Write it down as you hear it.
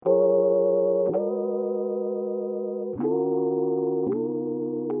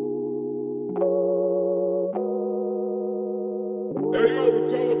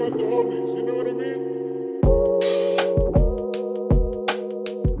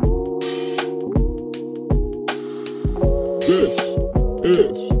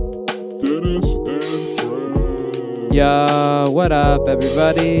Dennis and Friends. Yo, what up,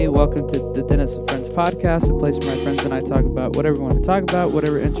 everybody? Welcome to the Dennis and Friends podcast, a place where my friends and I talk about whatever we want to talk about,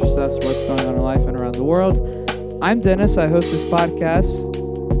 whatever interests us, what's going on in life and around the world. I'm Dennis. I host this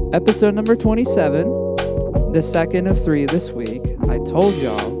podcast, episode number 27, the second of 3 this week. I told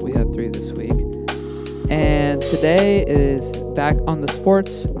y'all we had 3 this week. And today is back on the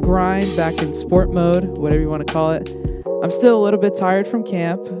sports grind, back in sport mode, whatever you want to call it. I'm still a little bit tired from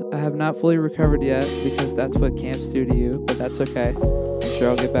camp. I have not fully recovered yet because that's what camps do to you, but that's okay. I'm sure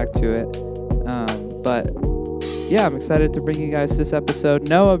I'll get back to it. But yeah, I'm excited to bring you guys this episode.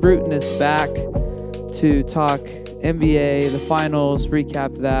 Noah Bruton is back to talk NBA, the finals,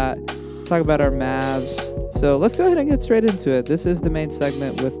 recap that, talk about our Mavs. So let's go ahead and get straight into it. This is the main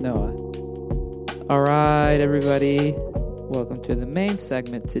segment with Noah. All right, everybody. Welcome to the main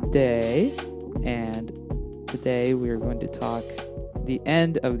segment today. And today we are going to talk the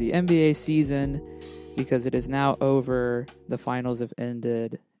end of the NBA season because it is now over. The finals have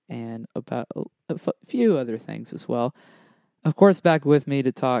ended and about a few other things as well. Of course, back with me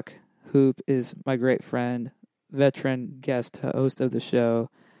to talk hoop is my great friend, veteran guest host of the show,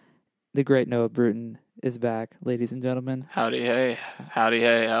 the great Noah Bruton is back, ladies and gentlemen. Howdy, hey. Howdy,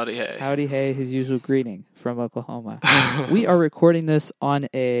 hey. Howdy, hey. Howdy, hey, his usual greeting from Oklahoma. We are recording this on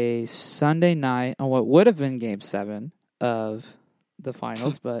a Sunday night on what would have been Game 7 of the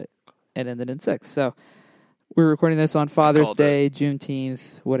finals, but it ended in 6. So we're recording this on Father's Day,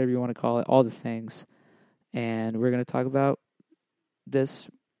 Juneteenth, whatever you want to call it, all the things. And we're going to talk about this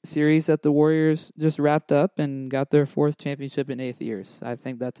series that the Warriors just wrapped up and got their 4th championship in 8 years. I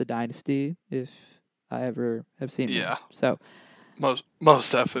think that's a dynasty if I ever have seen Yeah. one. So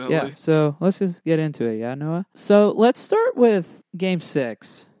most definitely. yeah, so let's just get into it, yeah, Noah? So let's start with Game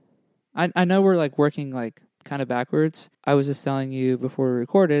 6. I know we're like working like kind of backwards. I was just telling you before we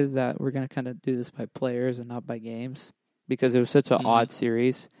recorded that we're going to kind of do this by players and not by games because it was such an odd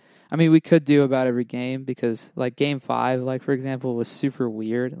series. I mean, we could do about every game because like Game 5, like for example, was super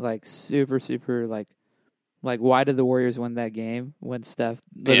weird, like super, like, why did the Warriors win that game when Steph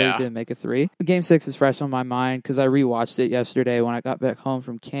literally didn't make a 3? Game 6 is fresh on my mind because I rewatched it yesterday when I got back home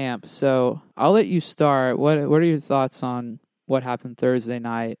from camp. So I'll let you start. What are your thoughts on what happened Thursday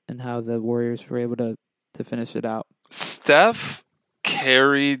night and how the Warriors were able to finish it out? Steph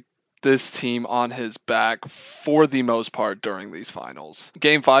carried this team on his back for the most part during these finals.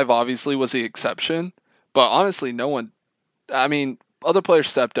 Game 5 obviously was the exception, but honestly, other players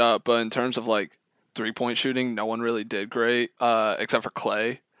stepped up, but in terms of like 3-point shooting, no one really did great, except for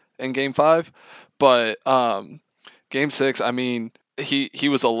Clay in Game 5. But Game 6, I mean, he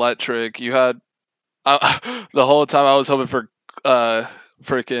was electric. You had the whole time I was hoping for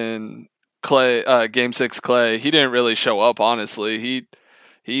freaking Clay, Game 6 Clay. He didn't really show up, honestly.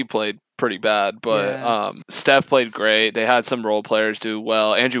 He played pretty bad, but Steph played great. They had some role players do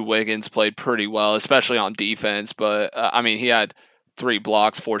well. Andrew Wiggins played pretty well, especially on defense. But he had 3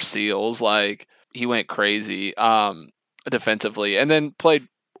 blocks, 4 steals. Like, he went crazy defensively, and then played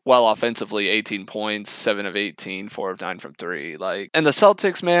well offensively. 18 points, 7 of 18, 4 of 9 from 3. Like, and the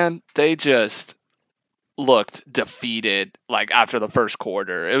Celtics, man, they just looked defeated. Like after the first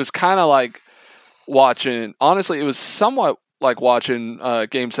quarter, it was kind of like watching. Honestly, it was somewhat like watching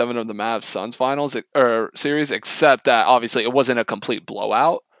Game 7 of the Mavs Suns finals or series, except that obviously it wasn't a complete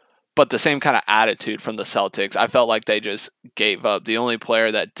blowout. But the same kind of attitude from the Celtics. I felt like they just gave up. The only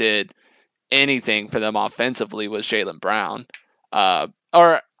player that did anything for them offensively was Jaylen Brown.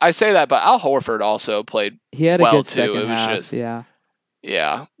 Or I say that, but Al Horford also played he had well a good too. second It was half, just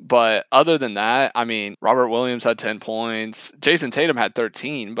yeah. But other than that, I mean, Robert Williams had 10 points. Jason Tatum had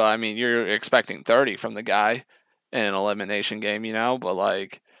 13, but I mean, you're expecting 30 from the guy in an elimination game, you know? But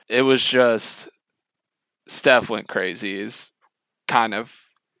like, it was just Steph went crazy is kind of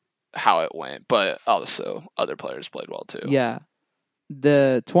how it went, but also other players played well too. Yeah.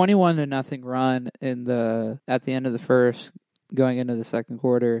 The 21-0 run at the end of the first, going into the second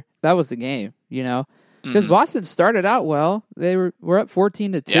quarter, that was the game, you know? Because Boston started out well. They were up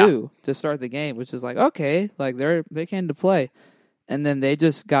 14-2 to start the game, which is like, okay, like they came to play. And then they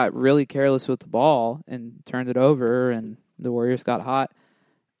just got really careless with the ball and turned it over, and the Warriors got hot.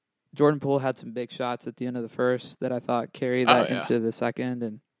 Jordan Poole had some big shots at the end of the first that I thought carried that into the second,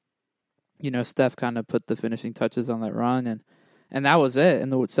 and you know, Steph kind of put the finishing touches on that run, and that was it.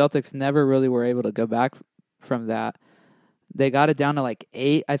 And the Celtics never really were able to go back from that. They got it down to like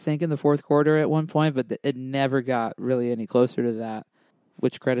 8, I think, in the fourth quarter at one point, but it never got really any closer to that,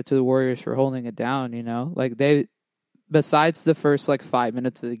 which credit to the Warriors for holding it down, you know? Like, besides the first, 5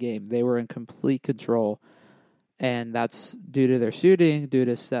 minutes of the game, they were in complete control. And that's due to their shooting, due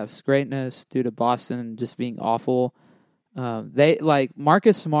to Steph's greatness, due to Boston just being awful. They like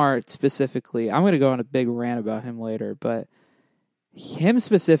Marcus Smart specifically. I'm going to go on a big rant about him later, but him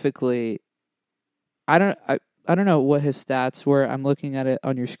specifically, I don't know what his stats were. I'm looking at it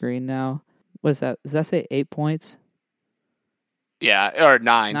on your screen now. What is that? Does that say 8 points? Yeah, or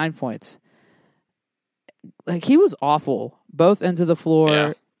 9. 9 points. Like, he was awful. Both ends of the floor.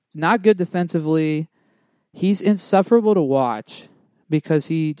 Yeah. Not good defensively. He's insufferable to watch because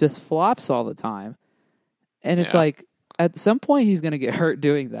he just flops all the time. And it's like, at some point, he's going to get hurt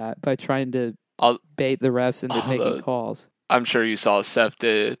doing that by trying to bait the refs into making calls. I'm sure you saw Steph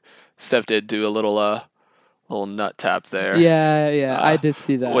did do a little nut tap there. Yeah, I did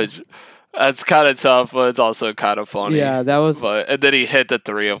see that. Which, that's kind of tough, but it's also kind of funny. Yeah, that was... and then he hit the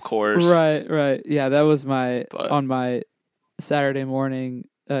 3, of course. Right. Yeah, that was on my Saturday morning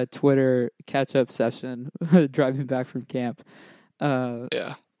Twitter catch-up session driving back from camp.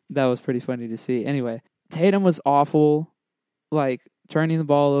 Yeah. That was pretty funny to see. Anyway, Tatum was awful, like turning the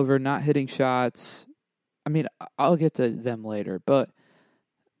ball over, not hitting shots. I mean, I'll get to them later, but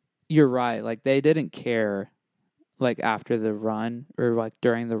you're right. Like, they didn't care, like, after the run or, like,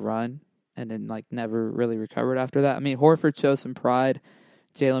 during the run, and then, like, never really recovered after that. I mean, Horford showed some pride.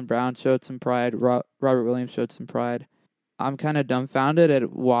 Jaylen Brown showed some pride. Robert Williams showed some pride. I'm kind of dumbfounded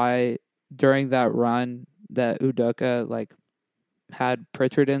at why during that run that Udoka, like, had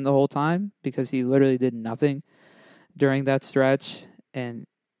Pritchard in the whole time, because he literally did nothing during that stretch, and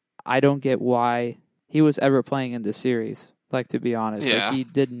I don't get why he was ever playing in this series, like, to be honest. Yeah. Like, he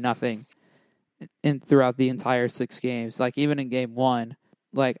did nothing throughout the entire 6 games. Like, even in game 1,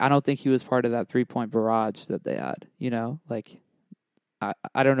 like, I don't think he was part of that 3-point barrage that they had, you know? Like,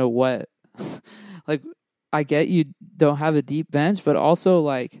 I don't know what... like, I get you don't have a deep bench, but also,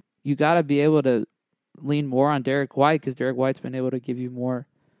 like, you got to be able to lean more on Derek White, because Derek White's been able to give you more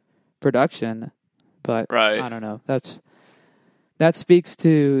production. But I don't know. That speaks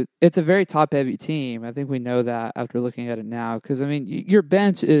to, it's a very top-heavy team. I think we know that after looking at it now. Because, I mean, your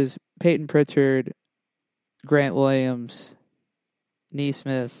bench is Peyton Pritchard, Grant Williams,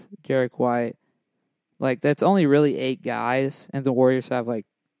 Nesmith, Derek White. Like, that's only really 8 guys, and the Warriors have, like,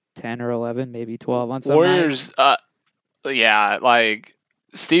 10 or 11, maybe 12 on some Warriors, nights. Like,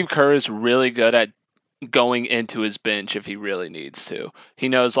 Steve Kerr is really good at going into his bench if he really needs to. He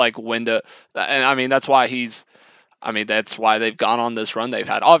knows, like, when to, and I mean, that's why they've gone on this run they've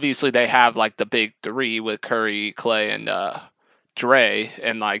had. Obviously, they have, like, the big 3 with Curry, Clay, and Dre,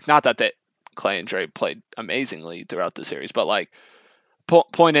 and, like, not that Clay and Dre played amazingly throughout the series, but, like,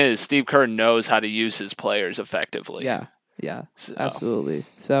 point is, Steve Kerr knows how to use his players effectively. Yeah, so. Absolutely.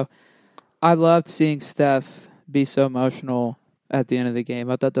 So, I loved seeing Steph be so emotional at the end of the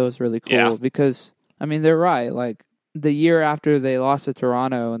game. I thought that was really cool because, I mean, they're right. Like, the year after they lost to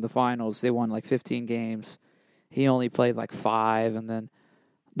Toronto in the finals, they won, like, 15 games. He only played, like, 5, and then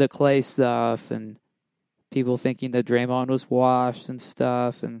the Clay stuff, and people thinking that Draymond was washed and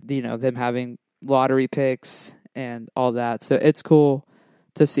stuff, and, you know, them having lottery picks and all that. So it's cool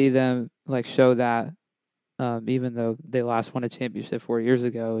to see them, like, show that, even though they last won a championship 4 years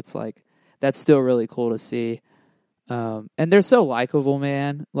ago. It's like, that's still really cool to see. And they're so likable,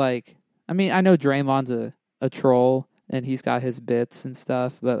 man. Like, I mean, I know Draymond's a troll, and he's got his bits and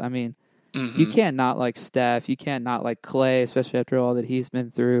stuff, but, I mean, you can't not like Steph. You can't not like Clay, especially after all that he's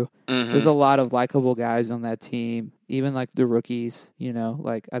been through. There's a lot of likable guys on that team, even like the rookies, you know.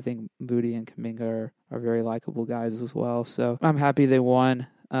 Like, I think Moody and Kuminga are very likable guys as well. So I'm happy they won.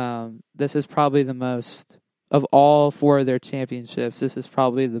 This is probably the most, of all 4 of their championships, this is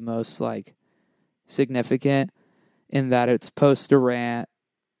probably the most, like, significant in that it's post-Durant.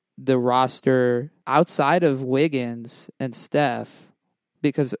 The roster outside of Wiggins and Steph,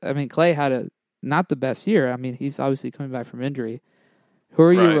 because, I mean, Clay had not the best year. I mean, he's obviously coming back from injury. Who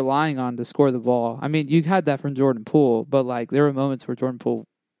are you relying on to score the ball? I mean, you had that from Jordan Poole, but, like, there were moments where Jordan Poole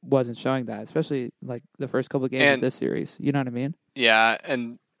wasn't showing that, especially, like, the first couple of games of this series. You know what I mean? Yeah,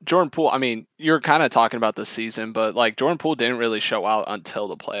 and Jordan Poole, I mean, you're kind of talking about the season, but, like, Jordan Poole didn't really show out until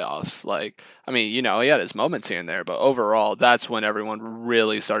the playoffs. Like, I mean, you know, he had his moments here and there, but overall, that's when everyone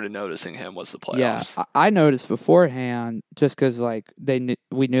really started noticing him, was the playoffs. Yeah, I noticed beforehand, just because, like,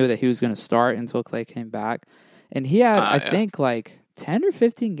 we knew that he was going to start until Clay came back. And he had, I think, like, 10 or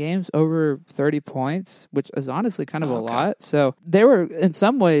 15 games over 30 points, which is honestly kind of a lot. So they were, in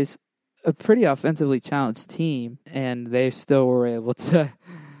some ways, a pretty offensively challenged team, and they still were able to,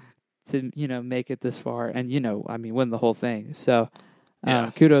 you know, make it this far and, you know, I mean, win the whole thing. So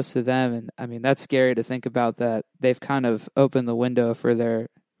kudos to them. And, I mean, that's scary to think about, that they've kind of opened the window for their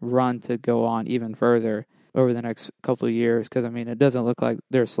run to go on even further over the next couple of years, because, I mean, it doesn't look like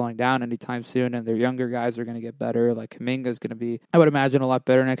they're slowing down anytime soon, and their younger guys are going to get better. Like, Kuminga's going to be, I would imagine, a lot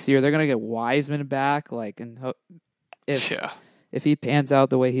better next year. They're going to get Wiseman back, like, and if he pans out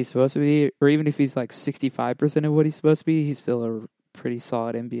the way he's supposed to be, or even if he's like 65% of what he's supposed to be, he's still a pretty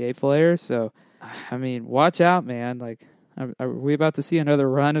solid NBA player. So, I mean, watch out, man. Like, are we about to see another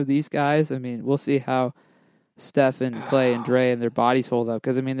run of these guys? I mean, we'll see how Steph and Clay and Dre and their bodies hold up,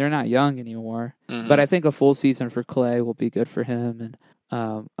 because, I mean, they're not young anymore. Mm-hmm. But I think a full season for Clay will be good for him. And,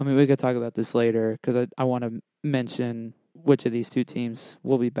 I mean, we could talk about this later, because I want to mention which of these two teams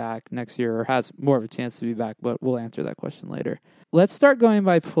will be back next year or has more of a chance to be back, but we'll answer that question later. Let's start going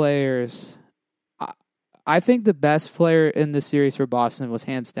by players. I think the best player in the series for Boston was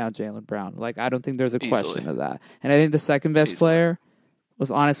hands down Jaylen Brown. Like, I don't think there's a question of that. And I think the second best player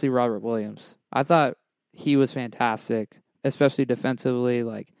was honestly Robert Williams. I thought he was fantastic, especially defensively.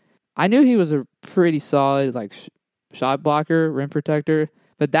 Like, I knew he was a pretty solid, like, shot blocker, rim protector,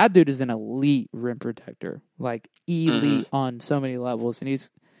 but that dude is an elite rim protector, like elite on so many levels. And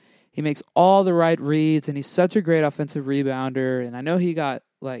he makes all the right reads, and he's such a great offensive rebounder. And I know he got,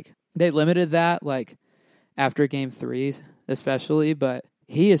 like, they limited that, like, after game 3, especially, but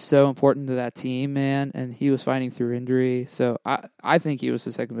he is so important to that team, man. And he was fighting through injury. So I think he was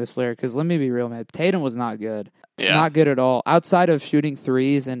the second best player, because let me be real, man. Tatum was not good. Yeah. Not good at all. Outside of shooting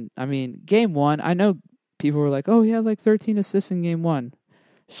threes. And, I mean, game 1, I know people were like, oh, he had like 13 assists in game 1.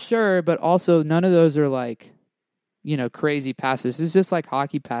 Sure, but also none of those are like, you know, crazy passes. It's just like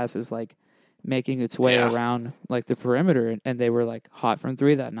hockey passes, like making its way around like the perimeter, and they were like hot from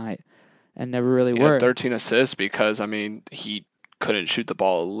 3 that night and never really were. 13 assists because, I mean, he couldn't shoot the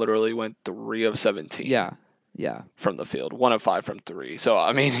ball. Literally went 3 of 17. Yeah. From the field, 1 of 5 from 3. So,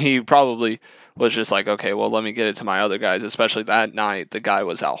 I mean, he probably was just like, okay, well, let me get it to my other guys, especially that night. The guy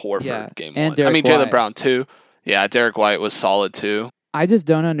was Al Horford game 1. Derek I mean, Jaylen Brown too. Yeah, Derek White was solid too. I just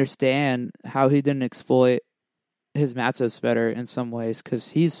don't understand how he didn't exploit his matchups better in some ways, because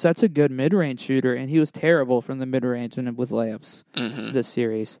he's such a good mid-range shooter, and he was terrible from the mid-range and with layups this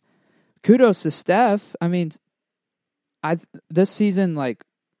series. Kudos to Steph. I mean, this season like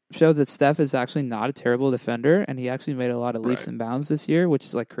showed that Steph is actually not a terrible defender, and he actually made a lot of leaps and bounds this year, which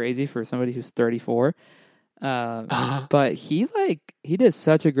is like crazy for somebody who's 34. But he did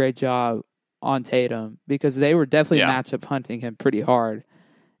such a great job on Tatum, because they were definitely matchup hunting him pretty hard,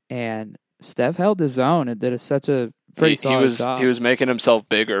 and Steph held his own and did such a pretty solid job. He was making himself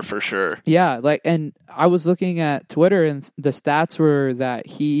bigger for sure. Yeah, like, and I was looking at Twitter, and the stats were that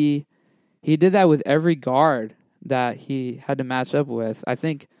he did that with every guard that he had to match up with. I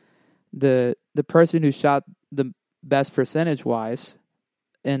think the person who shot the best percentage wise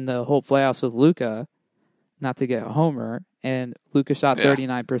in the whole playoffs was Luka, not to get a homer, and Luka shot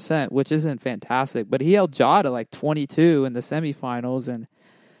 39%, which isn't fantastic, but he held Ja to like 22 in the semifinals, and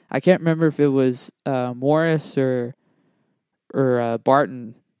I can't remember if it was Morris or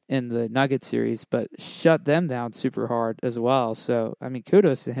Barton in the Nuggets series, but shut them down super hard as well. So, I mean,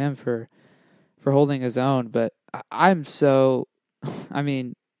 kudos to him for holding his own. But I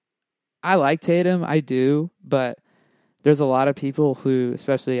mean, I like Tatum, I do, but there's a lot of people who,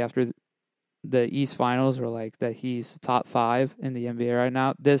 especially after the East Finals, were like that he's top 5 in the NBA right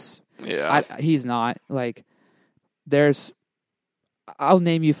now. He's not. Like, I'll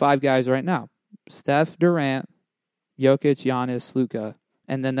name you 5 guys right now: Steph, Durant, Jokic, Giannis, Luka,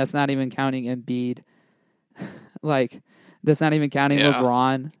 and then that's not even counting Embiid. Like, that's not even counting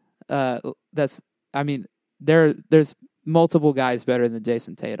LeBron. There's multiple guys better than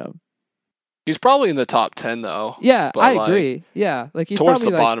Jason Tatum. He's probably in the top 10 though. Yeah, I agree. Yeah, like he's towards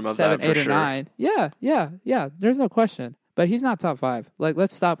probably the bottom of 7, that for 8, or sure. 9. Yeah. There's no question. But he's not top 5. Like,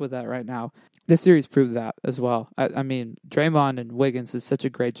 let's stop with that right now. This series proved that as well. I mean, Draymond and Wiggins did such a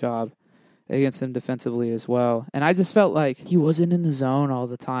great job against him defensively as well. And I just felt like he wasn't in the zone all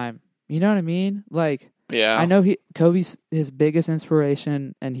the time. You know what I mean? Like, I know Kobe's his biggest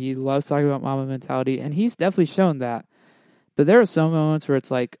inspiration, and he loves talking about Mamba mentality, and he's definitely shown that. But there are some moments where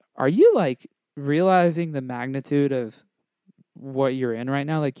it's like, are you like realizing the magnitude of what you're in right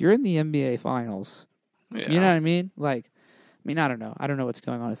now? Like, you're in the NBA Finals. Yeah. You know what I mean? Like, I mean, I don't know. I don't know what's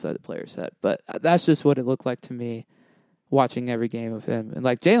going on inside the player's head, but that's just what it looked like to me watching every game of him. And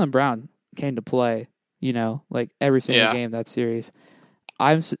like, Jaylen Brown came to play, you know, like every single game that series.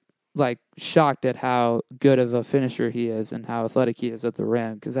 I'm like shocked at how good of a finisher he is and how athletic he is at the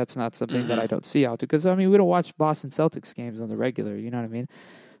rim, because that's not something that I don't see out. Because, I mean, we don't watch Boston Celtics games on the regular, you know what I mean?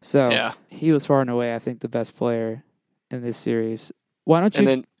 So he was far and away, I think, the best player in this series. Why don't you?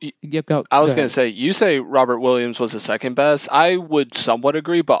 And then I was going to say, you say Robert Williams was the second best. I would somewhat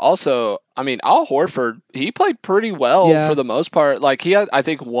agree, but also I mean, Al Horford, he played pretty well for the most part. Like, he had, I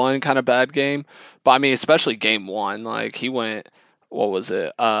think, one kind of bad game. But, I mean, especially game one. Like, he went, what was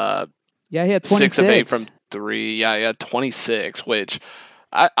it? He had 26. 6 of 8 from 3. Yeah, he had 26, which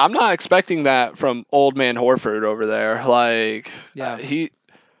I'm not expecting that from old man Horford over there. Like, I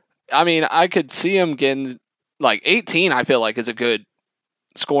mean, I could see him getting, like, 18, I feel like, is a good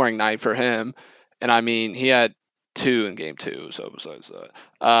scoring night for him. And, I mean, he had 2 in game 2, so besides that.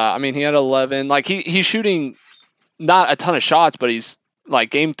 I mean, he had 11. Like, he's shooting not a ton of shots, but he's, like,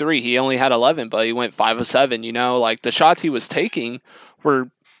 game 3, he only had 11, but he went 5 of 7, you know? Like, the shots he was taking were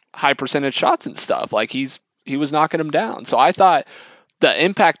high percentage shots and stuff. Like, he was knocking them down. So I thought the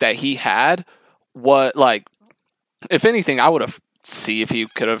impact that he had, what, like, if anything, I would have see if he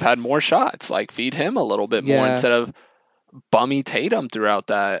could have had more shots, like feed him a little bit more instead of bummy Tatum throughout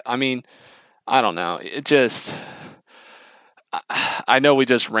that. I mean, I don't know. It just, I know we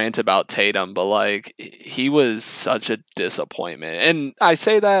just rant about Tatum, but like, he was such a disappointment. And I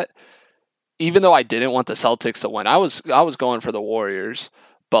say that even though I didn't want the Celtics to win, I was going for the Warriors,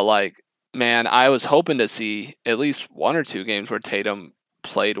 but like, man, I was hoping to see at least 1 or 2 games where Tatum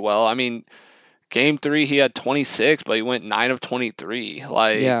played well. I mean, game 3 he had 26, but he went 9 of 23.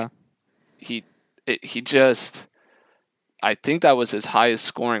 Like, he just, I think that was his highest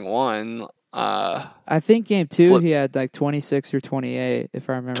scoring one. I think game 2 he had like 26 or 28, if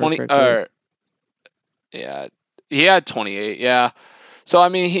I remember correctly. Yeah, he had 28. Yeah. So, I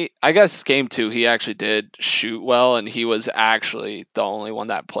mean, I guess game 2, he actually did shoot well, and he was actually the only one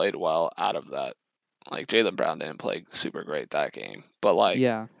that played well out of that. Like, Jaylen Brown didn't play super great that game, but like,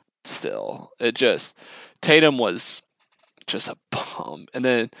 still, Tatum was just a bum. And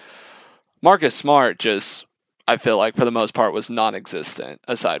then Marcus Smart just, I feel like for the most part, was non-existent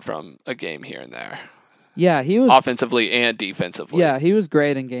aside from a game here and there. Yeah, he was offensively and defensively. Yeah, he was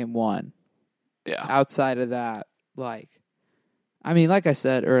great in game 1. Yeah. Outside of that, like, I mean, like I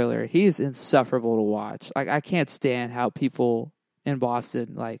said earlier, he's insufferable to watch. Like, I can't stand how people in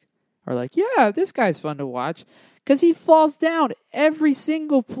Boston like are like, yeah, this guy's fun to watch, because he falls down every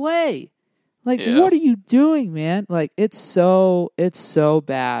single play. Like, what are you doing, man? Like, it's so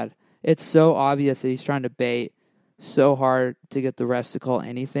bad. It's so obvious that he's trying to bait so hard to get the refs to call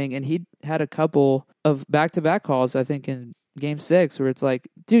anything. And he had a couple of back-to-back calls, I think, in game 6, where it's like,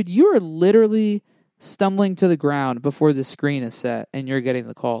 dude, you are literally stumbling to the ground before the screen is set and you're getting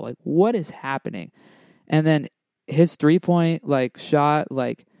the call. Like, what is happening? And then his 3-point like shot,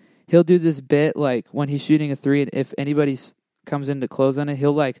 like, he'll do this bit like when he's shooting a 3, and if anybody comes in to close on it,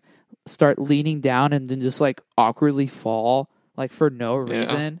 he'll like start leaning down and then just like awkwardly fall like for no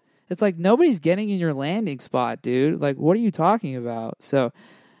reason. It's like, nobody's getting in your landing spot, dude. Like, what are you talking about? So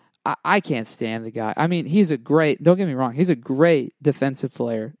I can't stand the guy. I mean, don't get me wrong, he's a great defensive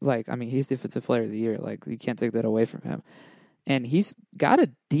player. Like, I mean, he's defensive player of the year. Like, you can't take that away from him. And he's got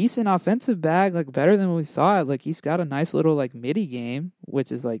a decent offensive bag, like better than we thought. Like, he's got a nice little like midi game,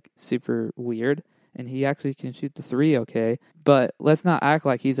 which is like super weird. And he actually can shoot the 3 okay. But let's not act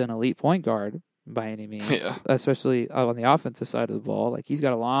like he's an elite point guard by any means, especially on the offensive side of the ball. Like, he's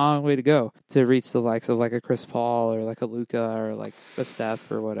got a long way to go to reach the likes of like a Chris Paul or like a Luka or like a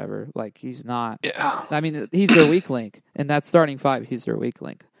Steph or whatever. Like, he's not. I mean, he's their weak link, and that starting 5, he's their weak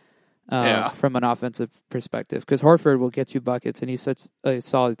link from an offensive perspective. Because Horford will get you buckets, and he's such a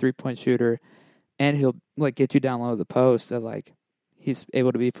solid 3-point shooter, and he'll like get you down low the post. So like, he's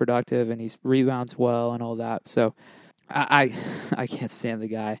able to be productive, and he rebounds well and all that. So I can't stand the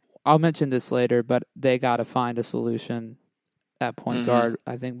guy. I'll mention this later, but they got to find a solution at point guard.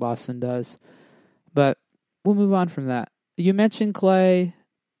 I think Boston does. But we'll move on from that. You mentioned Clay.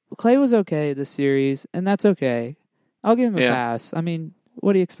 Clay was okay this series, and that's okay. I'll give him a pass. I mean,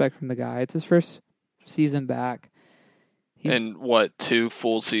 what do you expect from the guy? It's his first season back. In what, 2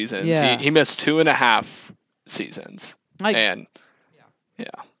 full seasons? Yeah. He missed 2.5 seasons.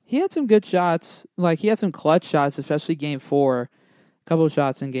 He had some good shots. Like, he had some clutch shots, especially game 4. A couple of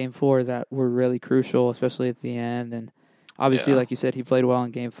shots in game 4 that were really crucial, especially at the end. And obviously, like you said, he played well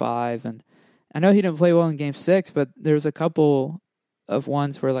in game 5. And I know he didn't play well in game 6, but there was a couple of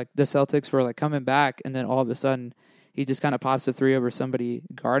ones where like the Celtics were like coming back, and then all of a sudden he just kind of pops a 3 over somebody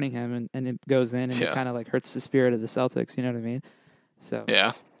guarding him, and it goes in, and it kind of like hurts the spirit of the Celtics. You know what I mean? So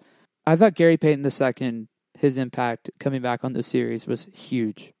I thought Gary Payton II, his impact coming back on the series was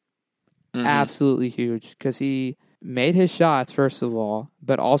huge. Absolutely huge, because he made his shots, first of all,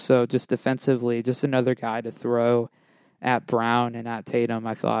 but also just defensively, just another guy to throw at Brown and at Tatum,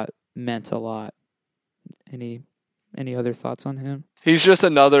 I thought meant a lot. Any other thoughts on him? He's just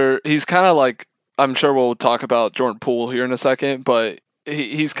he's kind of like, I'm sure we'll talk about Jordan Poole here in a second, but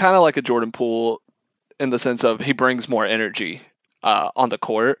he's kind of like a Jordan Poole in the sense of he brings more energy on the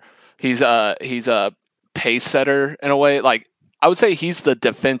court. He's a pace setter in a way. Like I would say he's the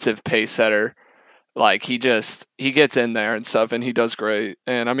defensive pace setter. Like he gets in there and stuff, and he does great.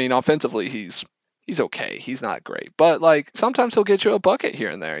 And I mean, offensively, he's okay. He's not great, but like sometimes he'll get you a bucket here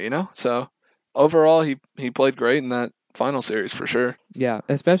and there, you know. So overall, he played great in that final series for sure. Yeah,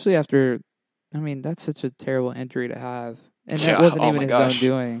 especially after. I mean, that's such a terrible injury to have, and that Yeah, wasn't oh even my his gosh. own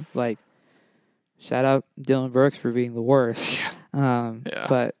doing. Like, shout out Dylan Brooks for being the worst. Yeah.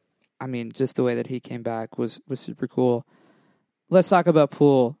 But I mean, just the way that he came back was super cool. Let's talk about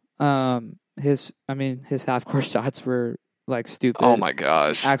Poole. His half court shots were like stupid. Oh my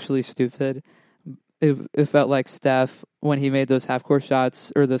gosh. Actually stupid. It felt like Steph when he made those half court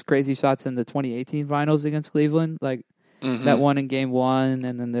shots or those crazy shots in the 2018 finals against Cleveland, like that one in game 1,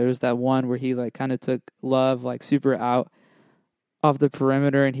 and then there was that one where he like kind of took Love like super out off the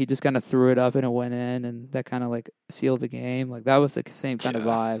perimeter and he just kind of threw it up and it went in, and that kind of like sealed the game. Like that was the same kind of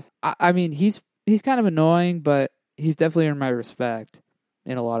vibe. I mean, he's kind of annoying, but he's definitely earned my respect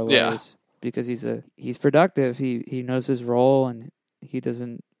in a lot of ways because he's productive. He knows his role and he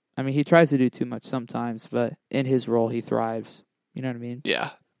doesn't. I mean, he tries to do too much sometimes, but in his role, he thrives. You know what I mean?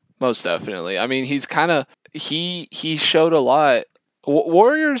 Yeah, most definitely. I mean, he's kind of he showed a lot.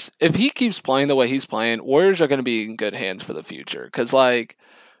 Warriors, if he keeps playing the way he's playing, Warriors are going to be in good hands for the future. Because, like,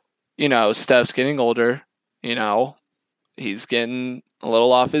 you know, Steph's getting older. You know, he's getting a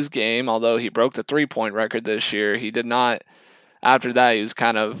little off his game. Although he broke the 3-point record this year, he did not. After that, he was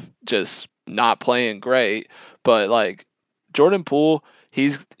kind of just not playing great. But like Jordan Poole,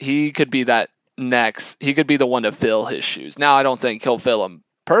 he could be that next. He could be the one to fill his shoes. Now, I don't think he'll fill them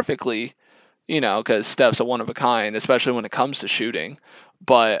perfectly, you know, because Steph's a one of a kind, especially when it comes to shooting.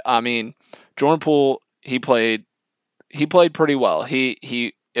 But I mean, Jordan Poole, he played pretty well.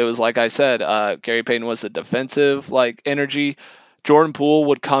 It was like I said, Gary Payton was the defensive like energy. Jordan Poole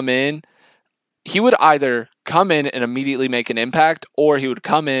would come in. He would either come in and immediately make an impact, or he would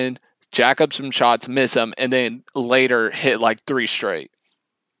come in, jack up some shots, miss them, and then later hit like 3 straight.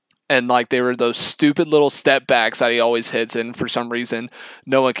 And like they were those stupid little step backs that he always hits, and for some reason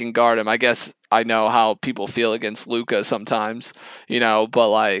no one can guard him. I guess I know how people feel against Luka sometimes, you know, but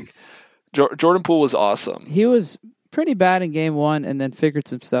like Jordan Poole was awesome. He was pretty bad in game 1 and then figured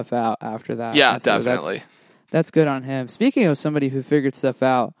some stuff out after that. Yeah, so definitely. That's good on him. Speaking of somebody who figured stuff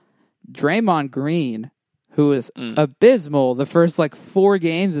out, Draymond Green, who was abysmal the first like 4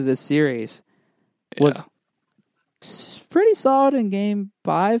 games of this series, was pretty solid in game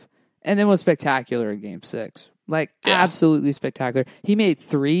 5 and then was spectacular in game 6. Like absolutely spectacular. He made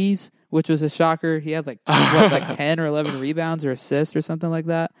threes, which was a shocker. He had like 10 or 11 rebounds or assists or something like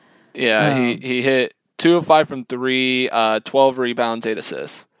that. Yeah, he hit 2 of 5 from 3, 12 rebounds, 8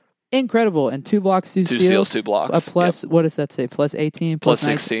 assists. Incredible. And 2 blocks, 2 steals. 2 blocks. A plus, what does that say? Plus 18? Plus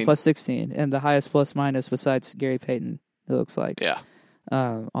 19, 16. Plus 16. And the highest plus minus besides Gary Payton, it looks like. Yeah.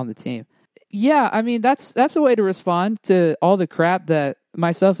 On the team. Yeah, I mean, that's a way to respond to all the crap that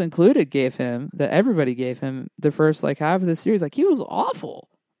myself included gave him, that everybody gave him the first like half of the series. Like, he was awful.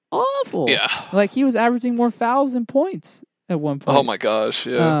 Awful. Yeah. Like, he was averaging more fouls than points at one point. Oh, my gosh,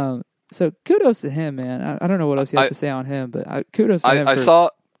 yeah. So kudos to him, man. I don't know what else you have to say on him, but kudos to him for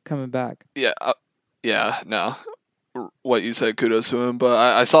coming back. Yeah, no. What you said, kudos to him. But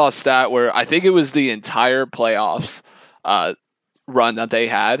I saw a stat where I think it was the entire playoffs run that they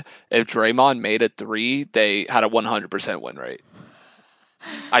had. If Draymond made a 3, they had a 100% win rate.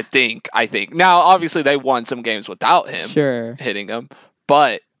 I think. Now, obviously, they won some games without him hitting them.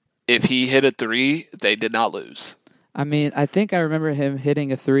 But if he hit a 3, they did not lose. I mean, I think I remember him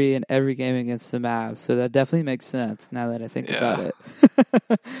hitting a 3 in every game against the Mavs, so that definitely makes sense now that I think about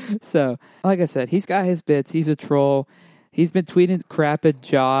it. So, like I said, he's got his bits. He's a troll. He's been tweeting crap at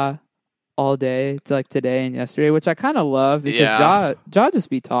Ja all day, like today and yesterday, which I kind of love because Ja just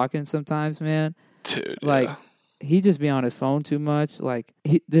be talking sometimes, man. Dude, like he just be on his phone too much. Like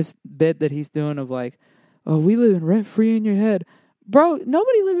this bit that he's doing of like, oh, we living rent free in your head, bro.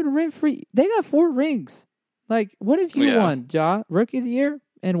 Nobody living rent free. They got 4 rings. Like, what if you won, Ja? Rookie of the Year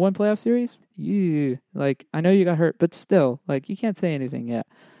in 1 playoff series? Like, I know you got hurt, but still, like, you can't say anything yet.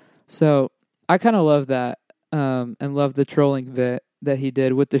 So, I kind of love that and love the trolling bit that he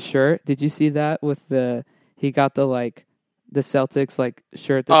did with the shirt. Did you see that with he got the Celtics, like,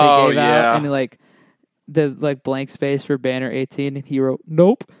 shirt that they gave out? And, like, the, like, blank space for banner 18, and he wrote,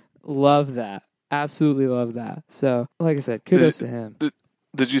 nope. Love that. Absolutely love that. So, like I said, kudos to him.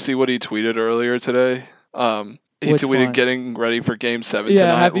 Did you see what he tweeted earlier today? He tweeted getting ready for Game 7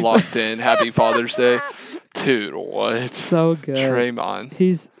 tonight, locked in. Happy Father's Day. Dude, what? So good. Draymond.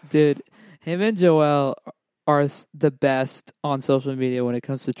 Him and Joel are the best on social media when it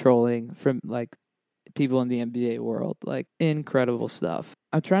comes to trolling from like people in the NBA world. Like incredible stuff.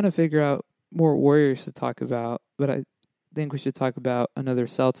 I'm trying to figure out more Warriors to talk about, but I think we should talk about another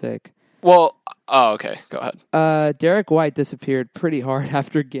Celtic. Well, okay, go ahead. Derek White disappeared pretty hard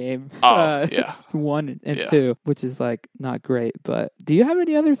after game 1 and 2, which is like not great. But do you have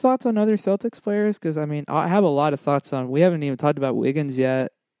any other thoughts on other Celtics players? Because I mean, I have a lot of thoughts on. We haven't even talked about Wiggins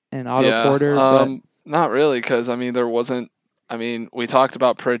yet and Otto Porter. But not really, because I mean, there wasn't. I mean, we talked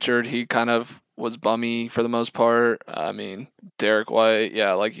about Pritchard. He kind of was bummy for the most part. I mean, Derek White,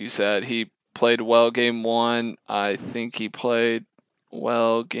 yeah, like you said, he played well game 1. I think he played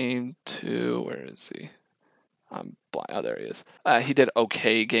well game 2. Where is he? I'm blind. Oh, there he is. He did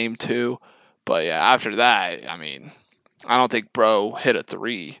okay game 2, but yeah, after that, I mean, I don't think Bro hit a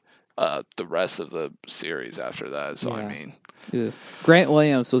 3 the rest of the series after that. So I mean, Grant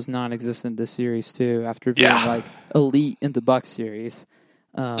Williams was non-existent this series too, after being like elite in the Bucks series,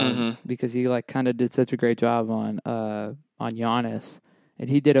 because he like kind of did such a great job on Giannis, and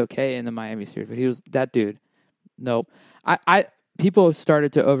he did okay in the Miami series, but he was that dude. Nope. People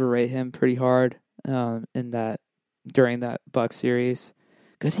started to overrate him pretty hard during that Bucks series,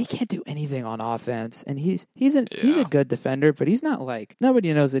 because he can't do anything on offense, and he's a good defender, but he's not like,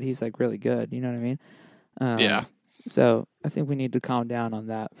 nobody knows that he's like really good. You know what I mean? So I think we need to calm down on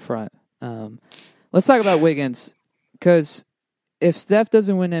that front. Let's talk about Wiggins, because if Steph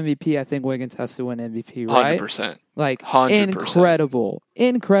doesn't win MVP, I think Wiggins has to win MVP, right? 100%. Like 100%.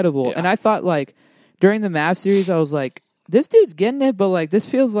 Incredible. Yeah. And I thought like during the Mavs series, I was like, this dude's getting it, but like this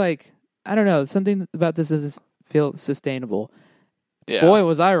feels like, I don't know, something about this doesn't feel sustainable. Yeah. Boy,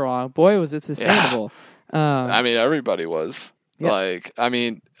 was I wrong. Boy, was it sustainable. Yeah. I mean, everybody was. Yeah. Like, I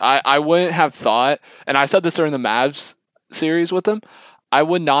mean, I wouldn't have thought, and I said this during the Mavs series with them, I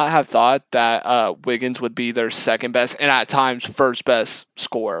would not have thought that Wiggins would be their second best and at times first best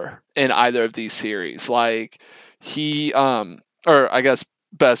scorer in either of these series. Like, he, or I guess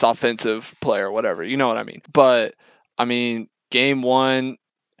best offensive player, whatever, you know what I mean. But, I mean, game 1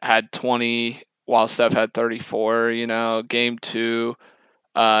 had 20 while Steph had 34, you know. Game 2,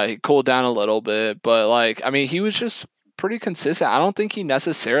 he cooled down a little bit, but like, I mean, he was just pretty consistent. I don't think he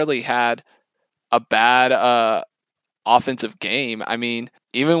necessarily had a bad offensive game. I mean,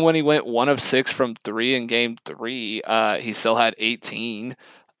 even when he went 1 of 6 from 3 in game 3, he still had 18,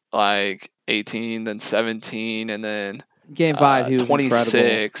 like 18, then 17, and then game 5 he was 26.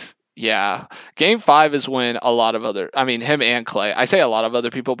 Incredible. Yeah. Game 5 is when a lot of him and Clay. I say a lot of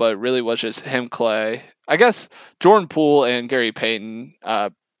other people, but it really was just him, Clay. I guess Jordan Poole and Gary Payton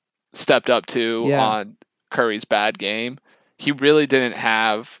stepped up too on Curry's bad game. He really didn't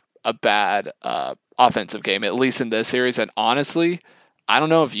have a bad offensive game, at least in this series. And honestly, I don't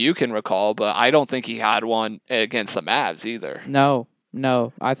know if you can recall, but I don't think he had one against the Mavs either. No.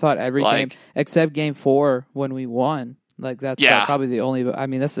 I thought every game except game 4 when we won. Like, that's probably the only... I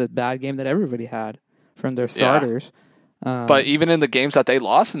mean, that's a bad game that everybody had from their starters. But even in the games that they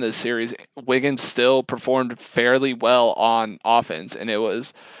lost in this series, Wiggins still performed fairly well on offense. And it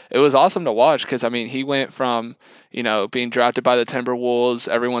was awesome to watch because, I mean, he went from, you know, being drafted by the Timberwolves,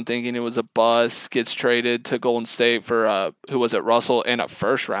 everyone thinking it was a bust, gets traded to Golden State for, who was it, Russell, in a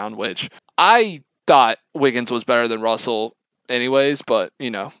first round, which I thought Wiggins was better than Russell anyways, but, you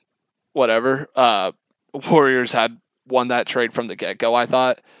know, whatever. Warriors had won that trade from the get-go, I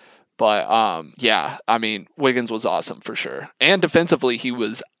thought. But, I mean, Wiggins was awesome for sure. And defensively, he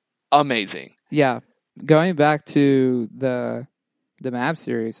was amazing. Yeah. Going back to the Mavs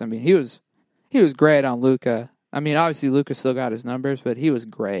series, I mean, he was great on Luka. I mean, obviously, Luka still got his numbers, but he was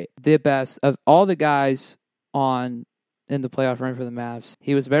great. The best of all the guys in the playoff run for the Mavs.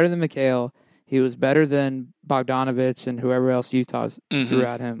 He was better than Mikhail. He was better than Bogdanovich and whoever else Utah threw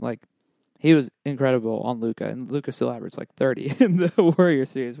at him. Like, he was incredible on Luka, and Luka still averaged like 30 in the Warrior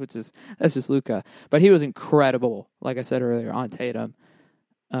series, that's just Luka. But he was incredible, like I said earlier, on Tatum.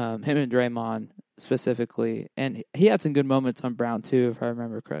 Him and Draymond specifically, and he had some good moments on Brown too, if I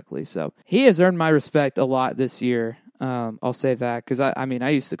remember correctly. So he has earned my respect a lot this year. I'll say that because I mean I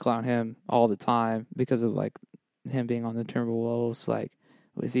used to clown him all the time because of like him being on the Timberwolves. Like,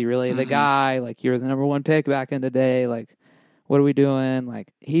 was he really the guy? Like, you're the number 1 pick back in the day. Like, what are we doing?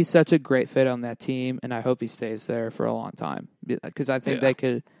 Like, he's such a great fit on that team, and I hope he stays there for a long time because I think they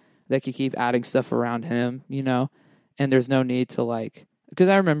could keep adding stuff around him, you know. And there's no need to like, because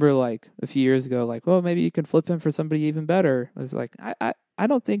I remember like a few years ago, like, well, maybe you can flip him for somebody even better. I was like, I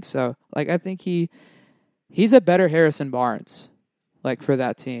don't think so. Like, I think he's a better Harrison Barnes. like for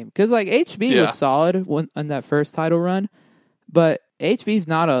that team. Because like HB Yeah. was solid on that first title run, but HB's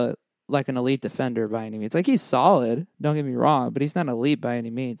not an elite defender by any means. Like he's solid, don't get me wrong, but he's not elite by any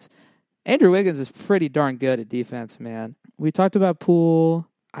means. Andrew Wiggins is pretty darn good at defense, man. We talked about Poole.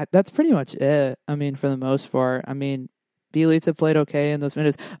 That's pretty much it. I mean, for the most part. I mean, Bjelica played okay in those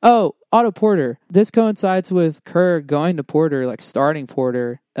minutes. Oh, Otto Porter. This coincides with Kerr going to Porter, like starting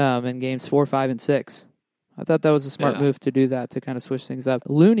Porter in games 4, 5, and 6. I thought that was a smart move to do that, to kind of switch things up.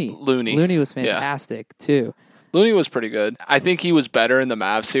 Looney was fantastic, too. Looney was pretty good. I think he was better in the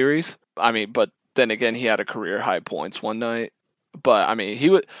Mavs series. I mean, but then again, he had a career high points one night. But I mean,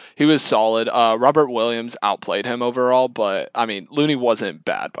 he was solid. Robert Williams outplayed him overall, but I mean, Looney wasn't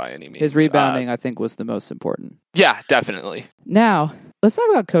bad by any means. His rebounding, I think, was the most important. Yeah, definitely. Now, let's talk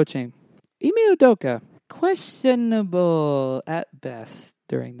about coaching. Ime Udoka, questionable at best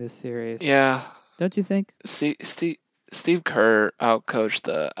during this series. Yeah. Don't you think? Steve Kerr outcoached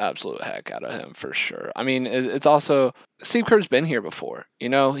the absolute heck out of him for sure. I mean, it's also Steve Kerr's been here before. You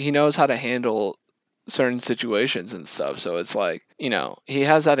know, he knows how to handle certain situations and stuff. So it's like, you know, he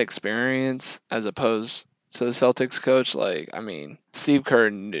has that experience as opposed to the Celtics coach. Like, I mean, Steve Kerr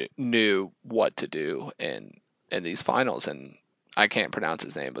knew what to do in these finals, and I can't pronounce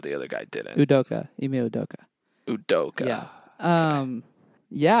his name, but the other guy didn't. Ime Udoka. Yeah. Okay.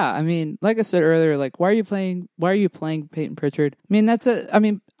 Yeah, I mean, like I said earlier, like why are you playing Peyton Pritchard? I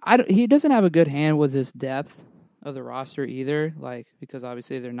mean, he doesn't have a good hand with his depth of the roster either, like because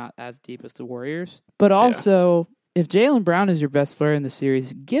obviously they're not as deep as the Warriors. But also, if Jaylen Brown is your best player in the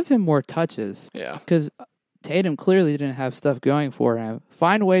series, give him more touches. Yeah. Because Tatum clearly didn't have stuff going for him.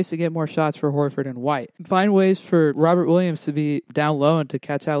 Find ways to get more shots for Horford and White. Find ways for Robert Williams to be down low and to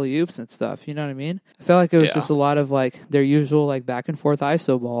catch alley-oops and stuff. You know what I mean? I felt like it was just a lot of like their usual like back and forth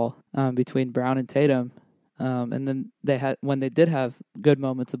ISO ball between Brown and Tatum. And then when they did have good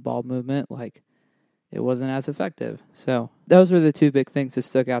moments of ball movement, like it wasn't as effective. So those were the two big things that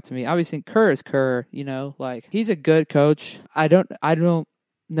stuck out to me. Obviously, Kerr is Kerr. You know, like he's a good coach. I don't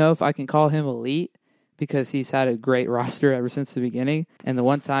know if I can call him elite, because he's had a great roster ever since the beginning. And the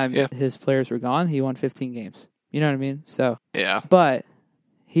one time his players were gone, he won 15 games. You know what I mean? So yeah. But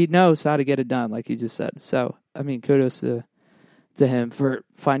he knows how to get it done, like you just said. So, I mean, kudos to him for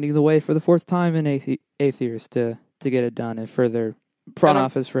finding the way for the fourth time in eighth years to get it done, and for their front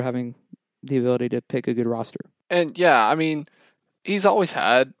office for having the ability to pick a good roster. And yeah, I mean, he's always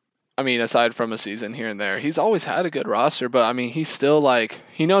had, I mean, aside from a season here and there, he's always had a good roster, but I mean, he's still like,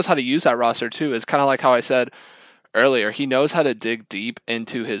 he knows how to use that roster too. It's kind of like how I said earlier, he knows how to dig deep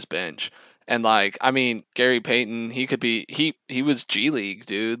into his bench. And like, I mean, Gary Payton, he was G League,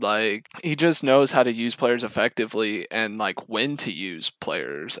 dude. Like, he just knows how to use players effectively and like when to use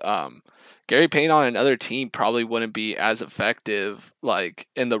players. Gary Payton on another team probably wouldn't be as effective, like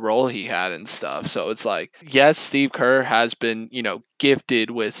in the role he had and stuff. So it's like, yes, Steve Kerr has been, you know, gifted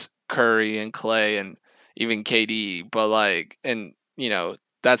with Curry and Clay and even KD, but like, and you know,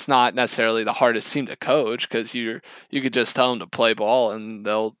 that's not necessarily the hardest team to coach, because you could just tell them to play ball and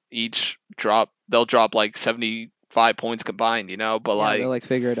they'll drop like 75 points combined, you know, but they'll like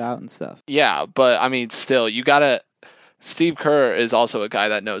figure it out and stuff. Yeah, but I mean, still, Steve Kerr is also a guy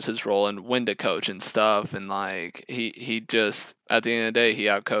that knows his role and when to coach and stuff, and like he just, at the end of the day, he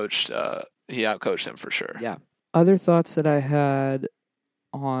outcoached him for sure. Yeah. Other thoughts that I had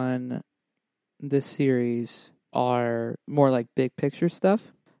on this series are more like big picture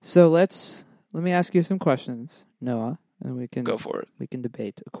stuff. So let me ask you some questions, Noah, and we can go for it. We can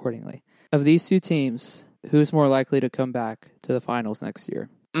debate accordingly. Of these two teams, who's more likely to come back to the finals next year?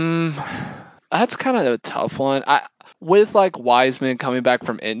 That's kind of a tough one. With like Wiseman coming back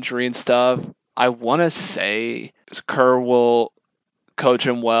from injury and stuff, I want to say Kerr will coach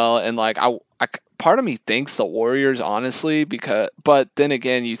him well, and like I part of me thinks the Warriors, honestly, but then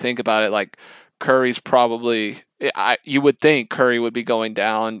again, you think about it, like Curry's probably, you would think Curry would be going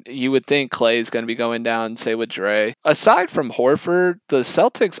down. You would think Clay's going to be going down, say with Dre. Aside from Horford, the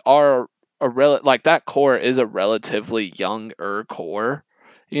Celtics are like that core is a relatively younger core,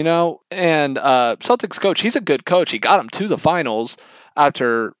 you know, and Celtics coach, he's a good coach. He got them to the finals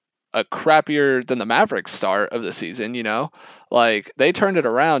after a crappier than the Mavericks start of the season, you know, like they turned it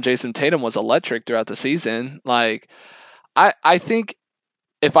around. Jason Tatum was electric throughout the season. Like I think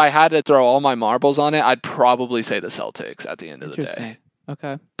if I had to throw all my marbles on it, I'd probably say the Celtics at the end of the day.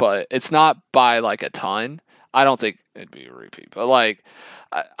 Okay. But it's not by like a ton. I don't think it'd be a repeat, but like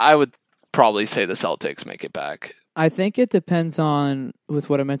I would probably say the Celtics make it back. I think it depends on, with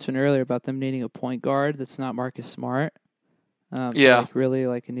what I mentioned earlier about them needing a point guard that's not Marcus Smart. To like really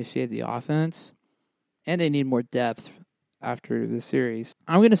like initiate the offense, and they need more depth after the series.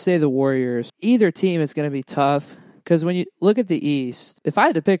 I'm going to say the Warriors. Either team is going to be tough because when you look at the East, if I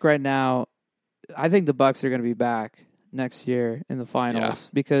had to pick right now, I think the Bucks are going to be back next year in the finals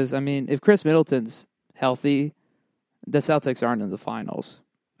because, I mean, if Chris Middleton's healthy, the Celtics aren't in the finals.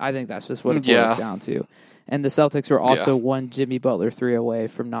 I think that's just what it boils down to. And the Celtics were also one Jimmy Butler 3 away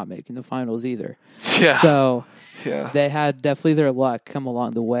from not making the finals either. Yeah. So they had definitely their luck come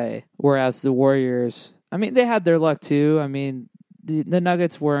along the way. Whereas the Warriors, I mean, they had their luck too. I mean, the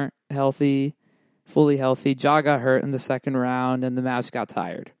Nuggets weren't fully healthy. Ja got hurt in the second round, and the Mavs got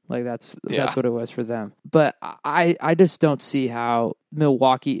tired. Like that's what it was for them. But I just don't see how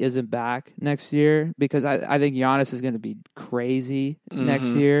Milwaukee isn't back next year because I think Giannis is going to be crazy next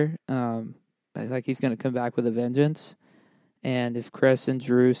year. I think he's going to come back with a vengeance. And if Chris and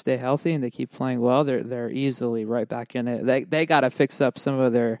Drew stay healthy and they keep playing well, they're easily right back in it. They got to fix up some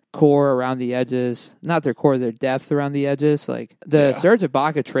of their core around the edges. Not their core, their depth around the edges. Like the Serge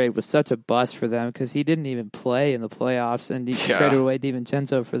Ibaka trade was such a bust for them because he didn't even play in the playoffs, and he traded away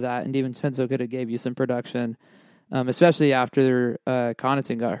DiVincenzo for that. And DiVincenzo could have gave you some production, especially after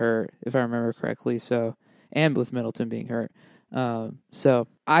Connaughton got hurt, if I remember correctly. So, and with Middleton being hurt. So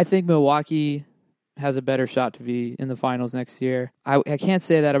I think Milwaukee has a better shot to be in the finals next year. I can't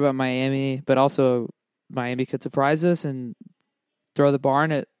say that about Miami, but also Miami could surprise us and throw the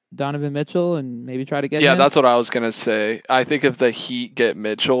barn at Donovan Mitchell and maybe try to get him. Yeah, that's what I was going to say. I think if the Heat get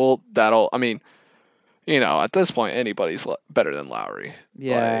Mitchell, I mean, at this point, anybody's better than Lowry.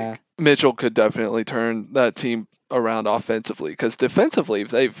 Yeah. Like, Mitchell could definitely turn that team around offensively because defensively,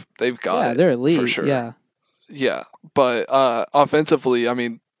 they've got they're elite. For sure. Yeah. Yeah, but offensively, I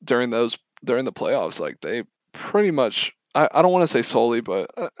mean, during the playoffs, like they pretty much, I don't want to say solely, but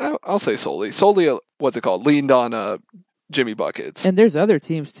I'll say solely, what's it called? Leaned on Jimmy buckets. And there's other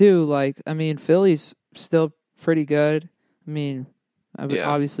teams too. Like, I mean, Philly's still pretty good. I mean,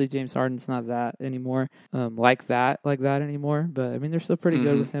 obviously James Harden's not that anymore, like that anymore. But I mean, they're still pretty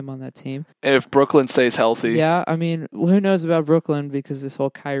good with him on that team. And if Brooklyn stays healthy, yeah, I mean, who knows about Brooklyn because this whole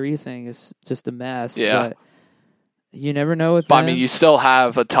Kyrie thing is just a mess. Yeah. But you never know with them. I mean, you still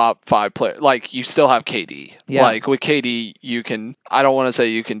have a top 5 player. Like, you still have KD. Yeah. Like, with KD, you can... I don't want to say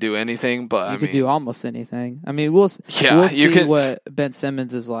you can do anything, but you could do almost anything. I mean, we'll see what Ben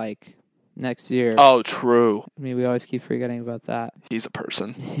Simmons is like next year. Oh, true. I mean, we always keep forgetting about that. He's a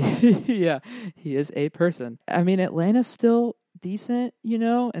person. Yeah, he is a person. I mean, Atlanta's still decent,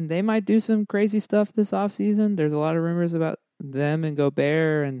 and they might do some crazy stuff this offseason. There's a lot of rumors about them and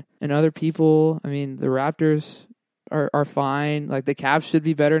Gobert and other people. I mean, the Raptors are fine. Like the Cavs should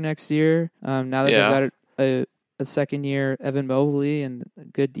be better next year. Now that they've got a second year Evan Mobley and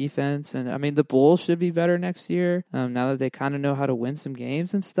good defense, and I mean the Bulls should be better next year. Now that they kind of know how to win some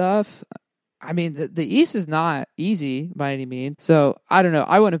games and stuff. I mean the East is not easy by any means. So I don't know.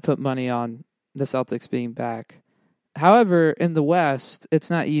 I wouldn't put money on the Celtics being back. However, in the West, it's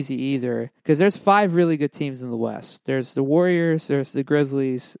not easy either because there's 5 really good teams in the West. There's the Warriors, there's the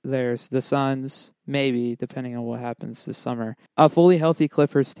Grizzlies, there's the Suns, maybe, depending on what happens this summer. A fully healthy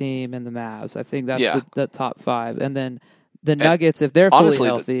Clippers team and the Mavs. I think that's the top 5. And then the Nuggets, if they're fully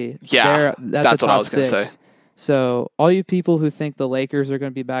healthy, that's a top what I was 6. Say. So all you people who think the Lakers are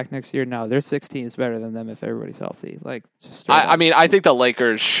going to be back next year, no, there's 6 teams better than them if everybody's healthy. Like, just I mean, I think the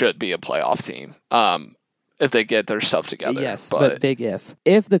Lakers should be a playoff team. If they get their stuff together. Yes, but big if.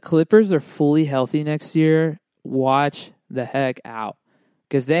 If the Clippers are fully healthy next year, watch the heck out.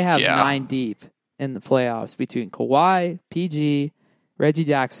 Because they have 9 deep in the playoffs between Kawhi, PG, Reggie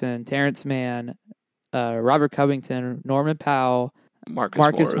Jackson, Terrence Mann, Robert Covington, Norman Powell,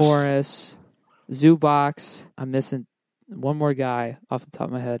 Marcus Morris, Zubac. I'm missing one more guy off the top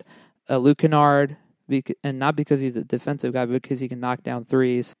of my head. Luke Kennard, and not because he's a defensive guy, but because he can knock down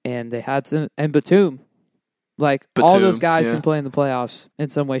threes. And they had some... And Batum. Like, all those guys can play in the playoffs in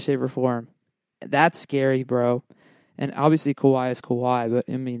some way, shape, or form. That's scary, bro. And obviously Kawhi is Kawhi, but,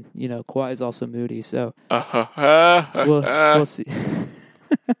 I mean, Kawhi is also moody, so we'll see.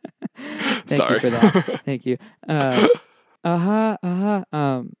 Thank you for that. Thank you.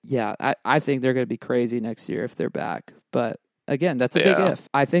 Yeah, I think they're going to be crazy next year if they're back. But, again, that's a big if.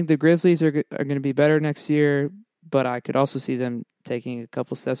 I think the Grizzlies are going to be better next year, but I could also see them taking a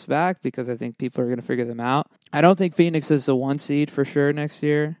couple steps back because I think people are going to figure them out. I don't think Phoenix is a 1 seed for sure next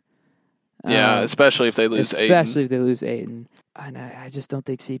year. Yeah, especially if they lose Ayton. Especially if they lose Ayton. And I just don't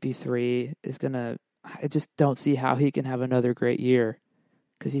think CP3 is going to... I just don't see how he can have another great year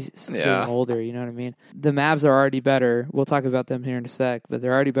because he's getting older, you know what I mean? The Mavs are already better. We'll talk about them here in a sec, but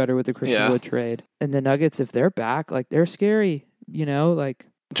they're already better with the Christian Wood trade. And the Nuggets, if they're back, like, they're scary, like...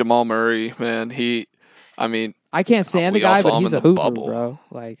 Jamal Murray, man, I mean, I can't stand the we all guy, saw but him he's in a the hooper, bubble. bro.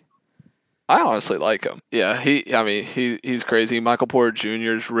 Like, I honestly like him. Yeah, he's crazy. Michael Porter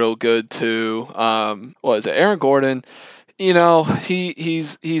Jr. is real good too. What is it? Aaron Gordon,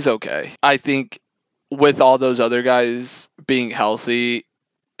 he's okay. I think with all those other guys being healthy,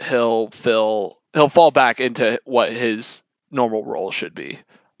 he'll fall back into what his normal role should be.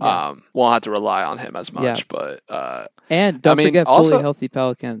 Yeah. Won't have to rely on him as much, Yeah. but and don't forget also, fully healthy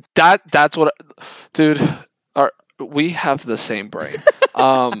Pelicans. that's what, dude. We have the same brain.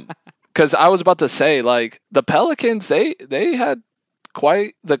 Because I was about to say, like, the Pelicans, they had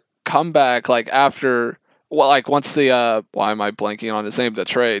quite the comeback, like, after, well, like, once the why am I blanking on his name? The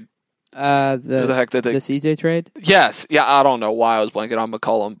trade. Who the heck did they? The CJ trade? Yes, yeah, I don't know why I was blanking on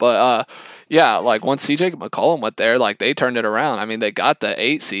McCollum, but yeah, like once CJ McCollum went there, like they turned it around. I mean, they got the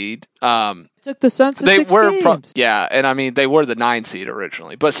 8 seed. Took the Suns to They 6 were games. yeah, and I mean they were the 9 seed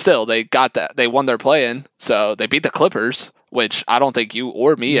originally, but still they got that. They won their play-in, so they beat the Clippers, which I don't think you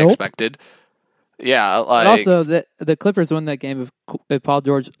or me Nope. expected. Yeah, like, But also, the Clippers won that game if Paul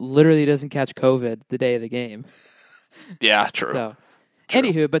George literally doesn't catch COVID the day of the game. yeah, true. So, True.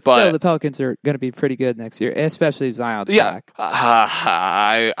 anywho, but still, the Pelicans are going to be pretty good next year, especially if Zion's back.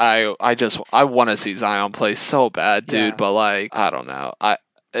 I want to see Zion play so bad, dude. Yeah. But like, I don't know.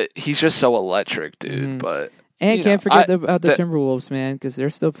 He's just so electric, dude. Mm-hmm. But and can't forget about the Timberwolves, man, because they're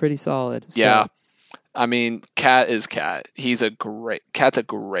still pretty solid. So. Yeah. I mean, Cat is Cat. Cat's a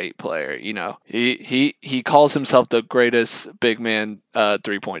great player. You know, he calls himself the greatest big man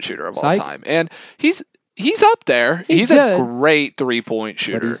 3-point shooter of all time, and he's up there. He's a great 3-point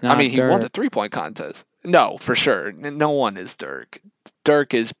shooter. I mean, he won the 3-point contest. No, for sure. No one is Dirk.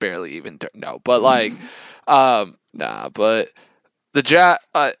 Dirk is barely even Dirk. No, but like, nah. But the Jazz.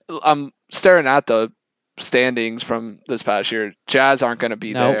 I'm staring at the standings from this past year. Jazz aren't going to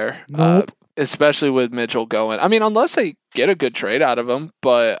be there. Nope. Especially with Mitchell going. I mean, unless they get a good trade out of him.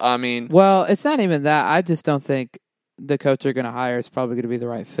 But, I mean... Well, it's not even that. I just don't think the coach they're going to hire is probably going to be the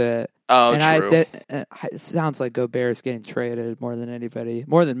right fit. Oh, and true. It sounds like Gobert's getting traded more than anybody.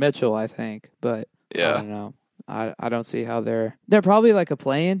 More than Mitchell, I think. But, yeah. I don't know. I don't see how they're probably like a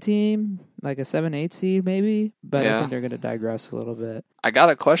play-in team, like a 7-8 seed maybe. But I think they're going to digress a little bit. I got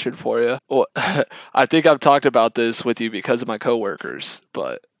a question for you. Well, I think I've talked about this with you because of my coworkers,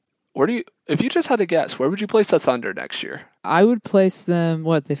 but... if you just had to guess, where would you place the Thunder next year? I would place them,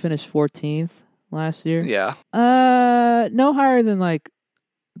 they finished 14th last year? Yeah. No higher than like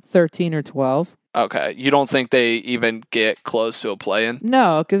 13 or 12. Okay. You don't think they even get close to a play-in?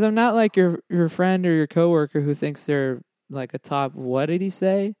 No, because I'm not like your friend or your coworker who thinks they're like a top, what did he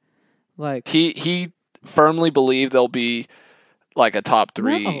say? Like He firmly believed they'll be like a top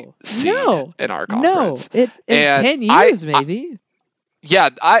 3 seed in our conference. No, in 10 years maybe. Yeah,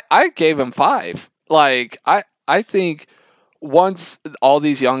 I gave him 5. Like, I think once all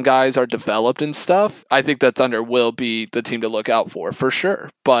these young guys are developed and stuff, I think the Thunder will be the team to look out for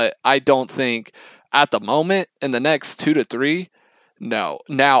sure. But I don't think at the moment, in the next 2 to 3, no.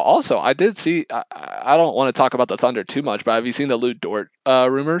 Now, also, I did see, I don't want to talk about the Thunder too much, but have you seen the Lou Dort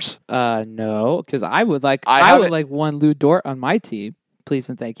rumors? No, because I would like one Lou Dort on my team. Please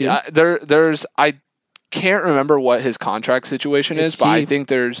and thank you. Yeah, there's can't remember what his contract situation is, but I think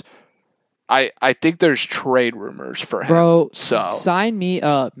there's trade rumors for him. Bro, so sign me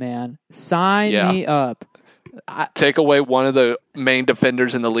up, man. Sign me up. Take away one of the main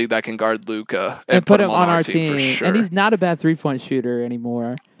defenders in the league that can guard Luka and put him on our team for sure. And he's not a bad 3-point shooter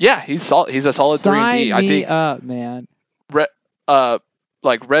anymore. Yeah, he's a solid 3-and-D. Sign me up, man.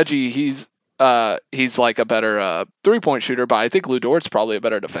 Like Reggie, he's like a better 3-point shooter, but I think Lou Dort's probably a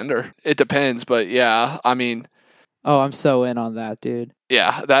better defender. It depends, but yeah, I mean... Oh, I'm so in on that, dude.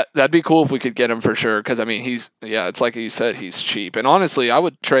 Yeah, that'd be cool if we could get him for sure, because, I mean, it's like you said, he's cheap. And honestly, I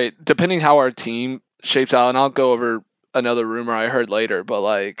would trade, depending how our team shapes out, and I'll go over another rumor I heard later, but,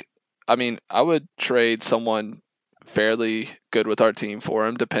 like, I mean, I would trade someone fairly good with our team for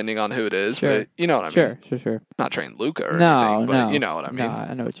him, depending on who it is. Sure. But you know what I mean? Sure. Not trading Luka or anything, but you know what I mean. No,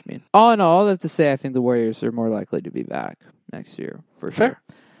 I know what you mean. All in all that to say, I think the Warriors are more likely to be back next year, for sure.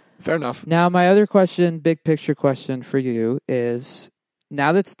 Fair enough. Now, my other question, big picture question for you is,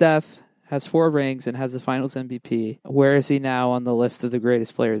 now that Steph has 4 rings and has the Finals MVP, where is he now on the list of the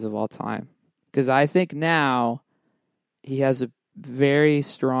greatest players of all time? Because I think now he has a very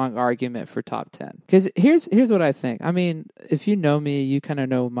strong argument for top 10. Because here's what I think. I mean, if you know me, you kind of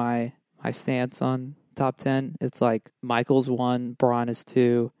know my stance on top 10. It's like Michael's 1, Bron is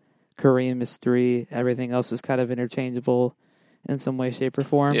 2, Kareem is 3. Everything else is kind of interchangeable in some way, shape, or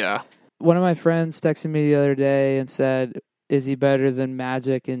form. Yeah. One of my friends texted me the other day and said, is he better than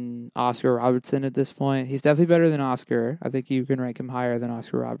Magic and Oscar Robertson at this point? He's definitely better than Oscar. I think you can rank him higher than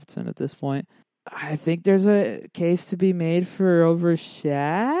Oscar Robertson at this point. I think there's a case to be made for over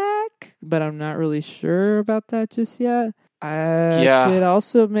Shaq, but I'm not really sure about that just yet. I could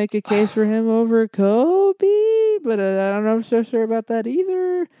also make a case for him over Kobe, but I don't know if I'm so sure about that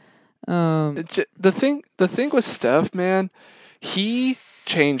either. The thing with Steph, man, he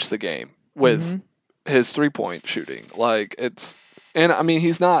changed the game with his 3-point shooting. Like and I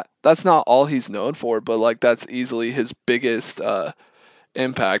mean that's not all he's known for, but like that's easily his biggest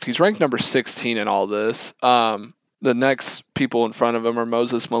impact. He's ranked number 16 in all this. The next people in front of him are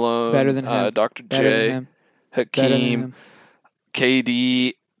Moses Malone, better than him. Dr. Better J, than him. Hakeem,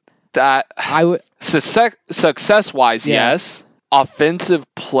 KD. That I would success wise, yes. Offensive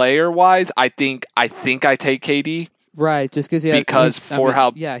player wise, I think I take KD. Right, just he's a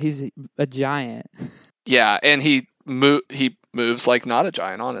giant. Yeah, and he moves like not a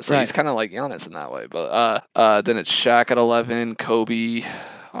giant, honestly. Right. He's kind of like Giannis in that way. But then it's Shaq at 11, Kobe,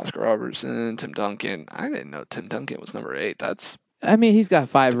 Oscar Robertson, Tim Duncan. I didn't know Tim Duncan was number 8. He's got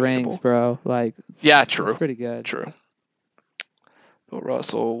 5 rings, bro. Like, yeah, true. That's pretty good. True. Bill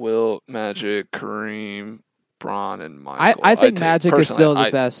Russell, Wilt, Magic, Kareem, Bron, and Michael. I think Magic is still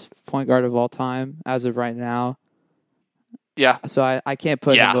the best point guard of all time as of right now. Yeah. So I can't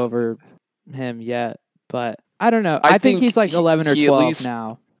put him over him yet, but I don't know. I think he's like 11 or 12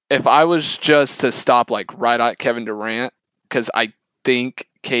 now. If I was just to stop like right at Kevin Durant, because I think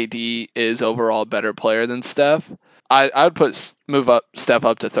KD is overall a better player than Steph, I would move up Steph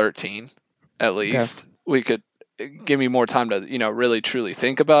up to 13 at least. Okay. We could give me more time to really truly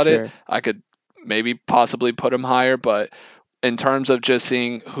think about it. I could maybe possibly put him higher, but in terms of just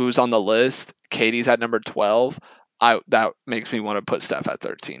seeing who's on the list, KD's at number 12. That makes me want to put Steph at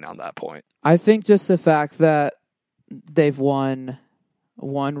 13 on that point. I think just the fact that they've won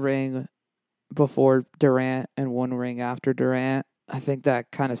one ring before Durant and one ring after Durant, I think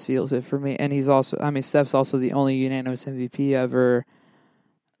that kind of seals it for me. And Steph's also the only unanimous MVP ever.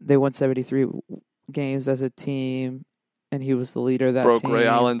 They won 73 games as a team, and he was the leader of that team. Broke Ray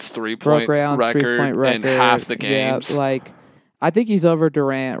Allen's three-point record in half the games. Yeah, I think he's over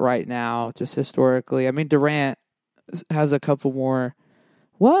Durant right now, just historically. I mean, Durant has a couple more.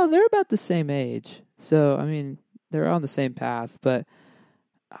 Well, they're about the same age, so I mean they're on the same path. But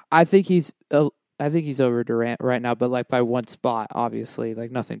I think he's over Durant right now, but like by one spot, obviously,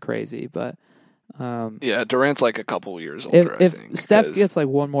 like nothing crazy. But Durant's like a couple years older. If I think, Steph gets like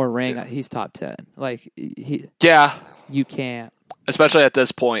one more ring, he's top 10. Like you can't. Especially at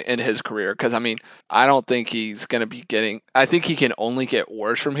this point in his career, because I mean, I don't think he's going to be getting. I think he can only get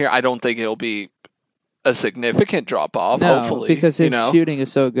worse from here. I don't think it'll be a significant drop off. No, hopefully, because his shooting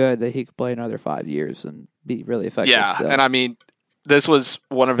is so good that he could play another 5 years and be really effective. Yeah, still. And I mean, this was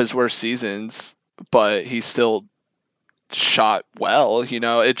one of his worst seasons, but he still shot well.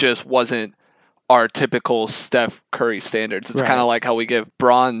 It just wasn't our typical Steph Curry standards. It's kind of like how we give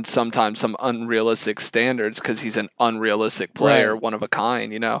Bron sometimes some unrealistic standards because he's an unrealistic player, one of a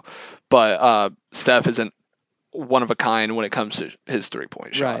kind. But Steph isn't one of a kind when it comes to his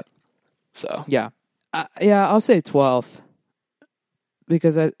 3-point shot. Right. So I'll say 12th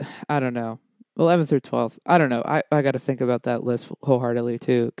because I don't know, 11th or 12th. I don't know. I got to think about that list wholeheartedly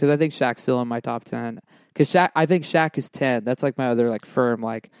too because I think Shaq's still in my top 10. Because I think Shaq is 10. That's like my other like firm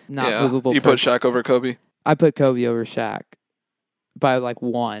not movable. You put Shaq over Kobe? I put Kobe over Shaq by like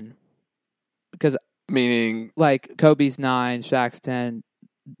 1 because meaning like Kobe's 9, Shaq's 10,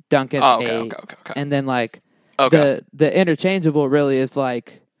 Duncan's 8, okay. And then like the interchangeable really is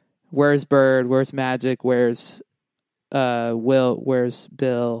like where's Bird, where's Magic, where's Wilt, where's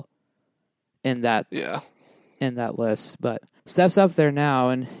Bill in that list. But Steph's up there now,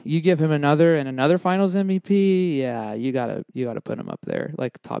 and you give him another Finals MVP. Yeah, you gotta put him up there,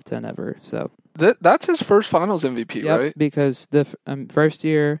 like top 10 ever. So that's his first Finals MVP, right? Because the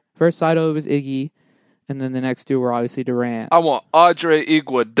first title was Iggy, and then the next two were obviously Durant. I want Andre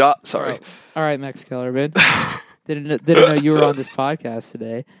Iguodala. Sorry. All right, Max Kellerman. Didn't know you were on this podcast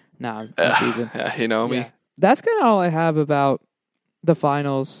today. Nah, I'm teasing. You know me. That's kind of all I have about the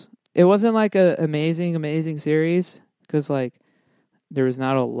Finals. It wasn't like an amazing series because like there was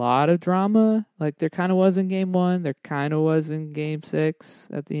not a lot of drama. Like there kind of was in Game 1. There kind of was in Game 6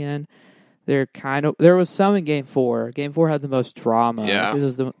 at the end. There was some in Game 4. Game 4 had the most drama. Yeah. It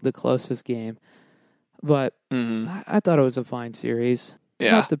was the closest game. But I thought it was a fine series.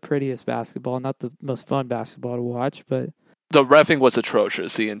 Yeah. Not the prettiest basketball, not the most fun basketball to watch, but the reffing was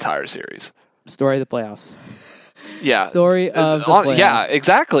atrocious the entire series. Story of the playoffs. Yeah. Story of the playoffs. Yeah,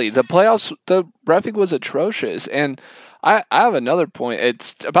 exactly. The playoffs, the reffing was atrocious. And I have another point.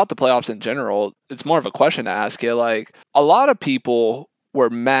 It's about the playoffs in general. It's more of a question to ask you. Like, a lot of people were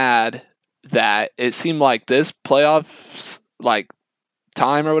mad that it seemed like this playoffs, like,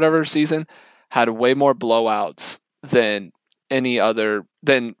 time or whatever season, had way more blowouts than any other,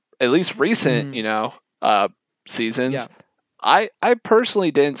 than at least recent, seasons. Yeah. I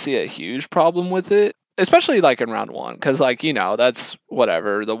personally didn't see a huge problem with it, especially like in round one, because like that's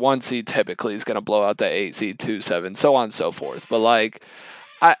whatever. The 1 seed typically is going to blow out the 8 seed, 2-7, so on and so forth. But like,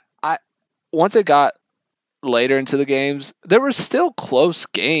 I once it got later into the games, there were still close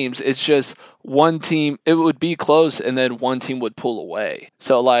games. It's just one team, it would be close, and then one team would pull away.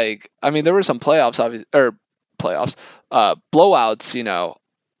 So like, I mean, there were some blowouts,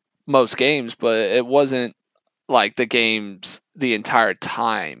 most games, but it wasn't like the games the entire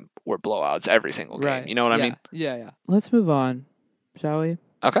time were blowouts every single game. Right. You know what I mean? Yeah. Let's move on, shall we?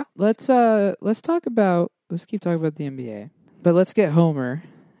 Okay. Let's keep talking about the NBA. But let's get Homer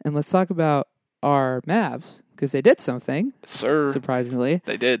and let's talk about our Mavs, because they did something. Sir. Surprisingly.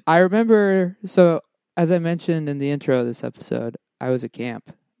 They did. I remember, so as I mentioned in the intro of this episode, I was at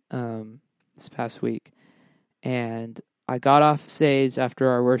camp this past week, and I got off stage after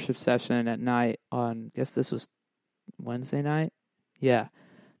our worship session at night on, I guess this was Wednesday night? Yeah,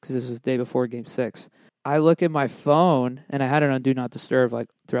 because this was the day before Game 6. I look at my phone, and I had it on Do Not Disturb like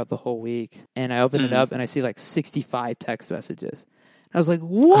throughout the whole week, and I open it up, and I see like 65 text messages. I was like,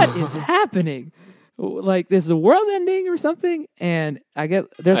 what is happening? Like, is the world ending or something? And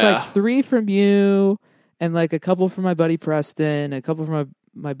there's like 3 from you, and like a couple from my buddy Preston, a couple from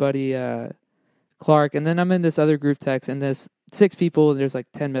my buddy Clark, and then I'm in this other group text, and there's 6 people, and there's like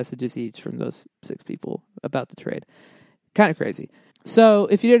 10 messages each from those 6 people about the trade. Kind of crazy. So,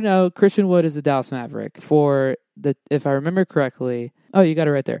 if you didn't know, Christian Wood is a Dallas Maverick if I remember correctly. Oh, you got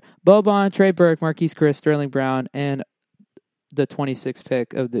it right there. Boban, Trey Burke, Marquise Chris, Sterling Brown, and the 26th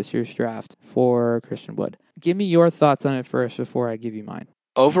pick of this year's draft for Christian Wood. Give me your thoughts on it first before I give you mine.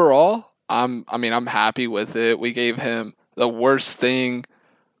 Overall, I'm happy with it. We gave him the worst thing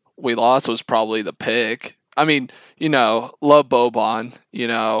we lost was probably the pick. I mean, love Boban,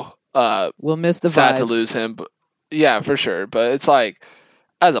 we'll miss the sad vibes. to lose him, but yeah, for sure. But it's like,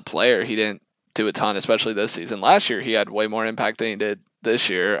 as a player, he didn't do a ton, especially this season. Last year, he had way more impact than he did this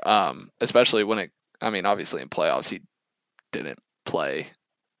year, especially obviously in playoffs, he didn't play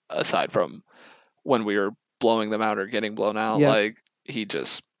aside from when we were blowing them out or getting blown out. Yeah. Like, he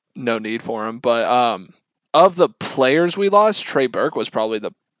just, no need for him. But of the players we lost, Trey Burke was probably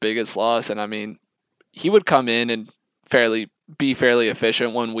the biggest loss, and he would come in and be fairly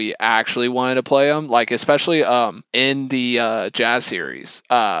efficient when we actually wanted to play him, like especially in the Jazz series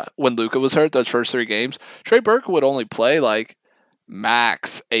when Luka was hurt, those first 3 games. Trey Burke would only play like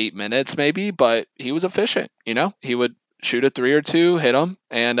max 8 minutes maybe, but he was efficient. He would shoot a 3 or 2, hit them,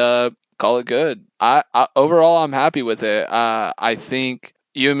 and call it good. I overall, I'm happy with it. I think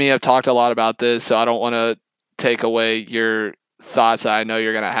you and me have talked a lot about this, so I don't want to take away your thoughts that I know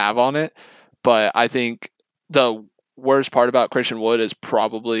you're going to have on it, but I think the worst part about Christian Wood is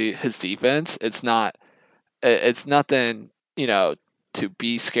probably his defense. It's nothing, to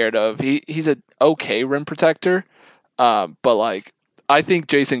be scared of. He's an okay rim protector, but like, I think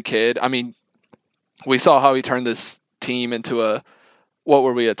Jason Kidd, we saw how he turned this team into a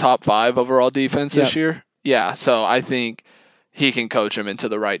top 5 overall defense this year? Yeah, so I think he can coach him into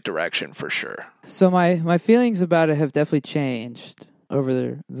the right direction for sure. So my feelings about it have definitely changed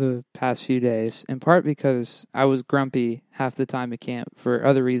over the past few days, in part because I was grumpy half the time at camp for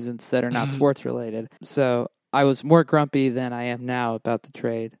other reasons that are not sports related. So I was more grumpy than I am now about the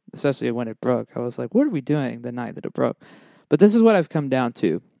trade, especially when it broke. I was like, what are we doing the night that it broke? But this is what I've come down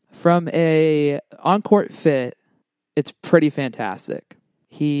to. From a on-court fit, it's pretty fantastic.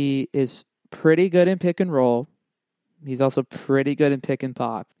 He is pretty good in pick and roll. He's also pretty good in pick and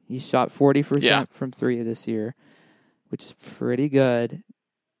pop. He shot 40% from 3 this year, which is pretty good.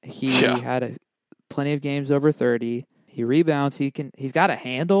 He had plenty of games over 30. He rebounds. He's got a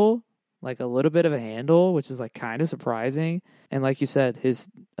handle, like a little bit of a handle, which is like kind of surprising. And like you said, his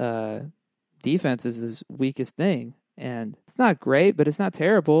defense is his weakest thing. And it's not great, but it's not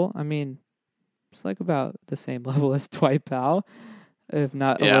terrible. It's like about the same level as Dwight Powell, if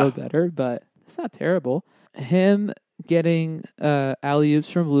not a little better, but it's not terrible. Him getting alley-oops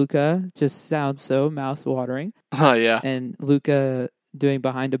from Luka just sounds so mouth-watering. Oh, yeah. And Luka doing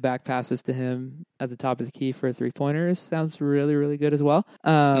behind-the-back passes to him at the top of the key for a three-pointer sounds really, really good as well.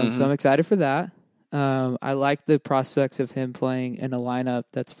 So I'm excited for that. I like the prospects of him playing in a lineup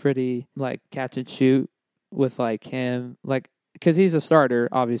that's pretty, like, catch and shoot with, like, him. Like, because he's a starter,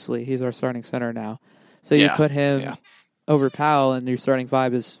 obviously. He's our starting center now. So you put him over Powell, and your starting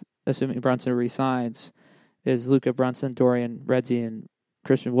five is, assuming Brunson resigns, is Luka, Brunson, Dorian, Redzi, and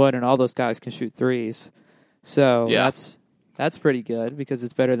Christian Wood, and all those guys can shoot threes. So that's pretty good because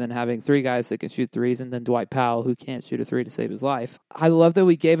it's better than having three guys that can shoot threes and then Dwight Powell who can't shoot a three to save his life. I love that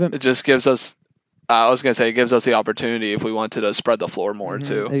we gave him... It just gives us... I was going to say, it gives us the opportunity if we wanted to spread the floor more,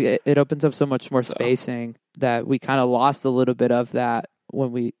 too. It opens up so much more spacing that we kind of lost a little bit of that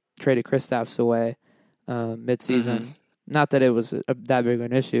when we traded Kristaps away mid-season. Mm-hmm. Not that it was that big of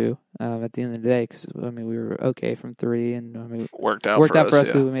an issue at the end of the day, because we were okay from three, and worked out for us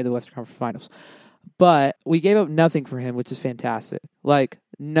because we made the Western Conference Finals. But we gave up nothing for him, which is fantastic. Like,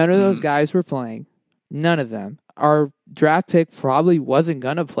 none of those guys were playing. None of them. Our draft pick probably wasn't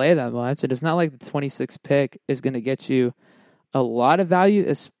going to play that much, and it's not like the 26th pick is going to get you a lot of value,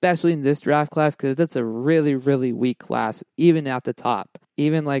 especially in this draft class, because that's a really, really weak class, even at the top.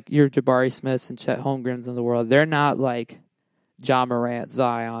 Even like your Jabari Smiths and Chet Holmgrens in the world, they're not like Ja Morant,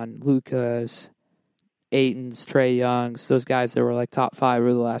 Zion, Lucas, Aytons, Trae Youngs, those guys that were like top 5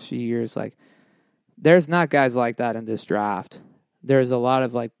 over the last few years. Like, there's not guys like that in this draft. There's a lot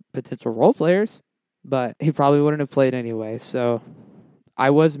of like potential role players, but he probably wouldn't have played anyway. So I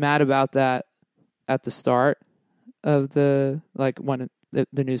was mad about that at the start of the, like, when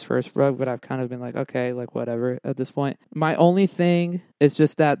the news first broke, but I've kind of been like, okay, like, whatever at this point. My only thing is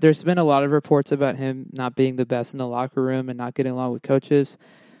just that there's been a lot of reports about him not being the best in the locker room and not getting along with coaches.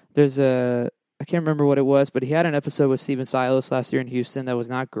 I can't remember what it was, but he had an episode with Steven Silas last year in Houston that was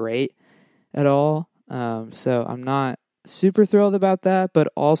not great at all. So I'm not super thrilled about that, but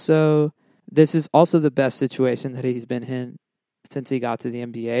also this is also the best situation that he's been in since he got to the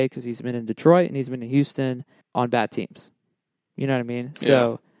NBA, because he's been in Detroit and he's been in Houston on bad teams. You know what I mean? Yeah.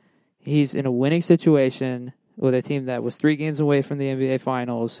 So he's in a winning situation with a team that was 3 games away from the NBA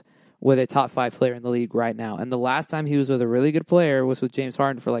Finals with a top 5 player in the league right now. And the last time he was with a really good player was with James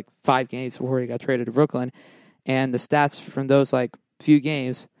Harden for like 5 games before he got traded to Brooklyn. And the stats from those like few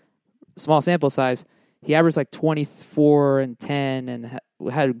games, small sample size, he averaged like 24 and 10 and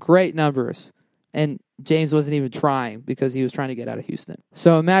had great numbers. And James wasn't even trying because he was trying to get out of Houston.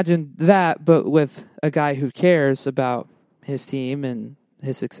 So imagine that, but with a guy who cares about his team and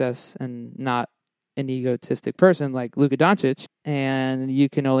his success and not an egotistic person like Luka Doncic. And you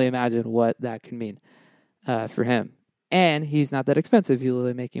can only imagine what that can mean for him. And he's not that expensive. He's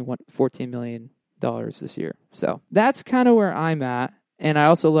only making $14 million this year. So that's kind of where I'm at. And I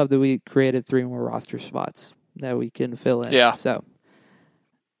also love that we created 3 more roster spots that we can fill in. Yeah. So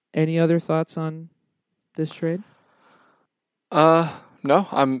any other thoughts on this trade? No,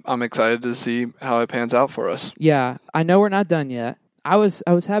 I'm excited to see how it pans out for us. Yeah, I know we're not done yet. I was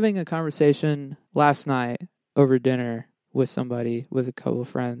having a conversation last night over dinner with a couple of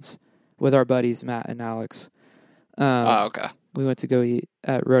friends, with our buddies Matt and Alex. Okay. We went to go eat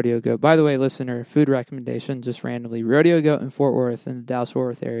at Rodeo Goat. By the way, listener, food recommendation just randomly. Rodeo Goat in Fort Worth, in the Dallas-Fort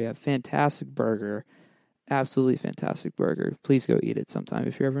Worth area. Fantastic burger. Absolutely fantastic burger. Please go eat it sometime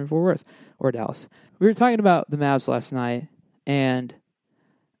if you're ever in Fort Worth or Dallas. We were talking about the Mavs last night, and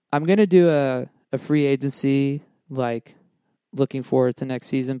I'm going to do a free agency, like, looking forward to next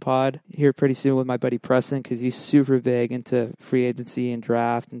season pod here pretty soon with my buddy Preston, because he's super big into free agency and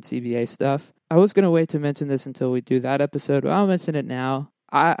draft and CBA stuff. I was going to wait to mention this until we do that episode, but I'll mention it now.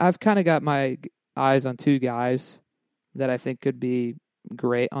 I've kind of got my eyes on 2 guys that I think could be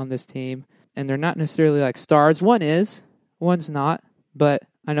great on this team, and they're not necessarily like stars. One is, one's not, but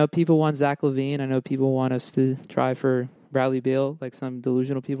I know people want Zach LaVine. I know people want us to try for Bradley Beal, like some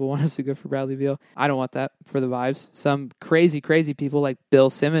delusional people want us to go for Bradley Beal. I don't want that for the vibes. Some crazy people like Bill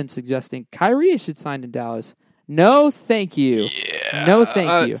Simmons suggesting Kyrie should sign in Dallas. No, thank you. Yeah. No,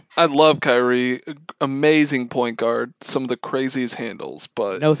 thank you. I love Kyrie. Amazing point guard. Some of the craziest handles,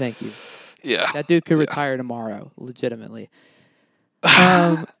 but No, thank you. Yeah. That dude could retire tomorrow, legitimately.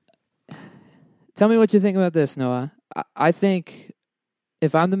 Tell me what you think about this, Noah. I think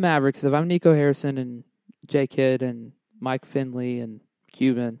if I'm the Mavericks, if I'm Nico Harrison and J. Kidd and Mike Finley and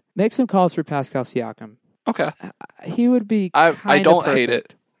Cuban, make some calls for Pascal Siakam. Okay. He would be I don't hate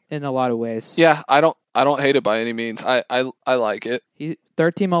it in a lot of ways. Yeah, I don't hate it by any means. I like it. He's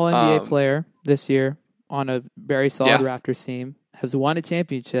 13 All-NBA player this year on a very solid Raptors team. Has won a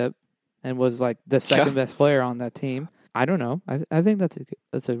championship and was like the second best player on that team. I don't know. I think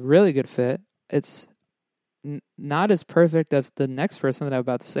that's a really good fit. It's not as perfect as the next person that I'm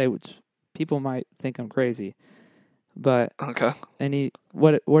about to say, which people might think I'm crazy. But okay.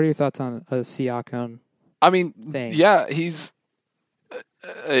 What are your thoughts on a Siakam? I mean, thing? Yeah, he's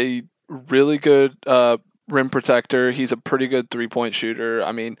a really good rim protector. He's a pretty good 3-point shooter.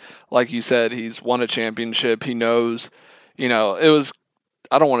 I mean, like you said, he's won a championship. He knows it was.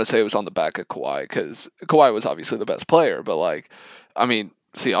 I don't want to say it was on the back of Kawhi because Kawhi was obviously the best player, but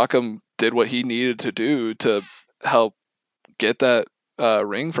Siakam did what he needed to do to help get that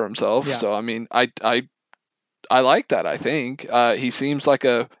ring for himself. Yeah. So I like that. I think he seems like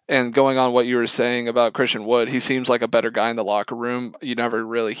and going on what you were saying about Christian Wood, he seems like a better guy in the locker room. You never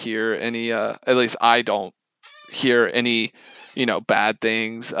really hear any, at least I don't hear any, bad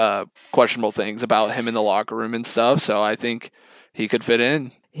things, questionable things about him in the locker room and stuff. So I think he could fit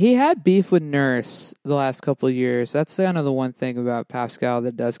in. He had beef with Nurse the last couple of years. That's kind of the one thing about Pascal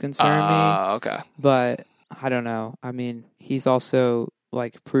that does concern me. Okay. But I don't know. I mean, he's also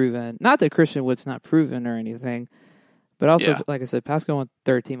proven. Not that Christian Wood's not proven or anything, but also, like I said, Pascal won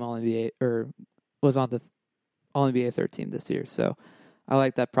third team All NBA or was on the All NBA third team this year. So I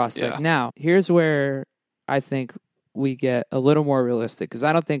like that prospect. Yeah. Now, here's where I think we get a little more realistic because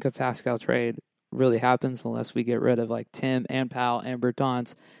I don't think a Pascal trade really happens unless we get rid of Tim and Powell and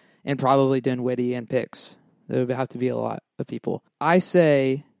Bertans and probably Dinwiddie and picks. There would have to be a lot of people. I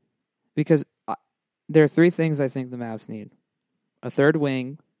say, because there are three things I think the Mavs need. A third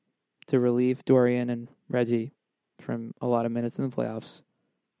wing to relieve Dorian and Reggie from a lot of minutes in the playoffs.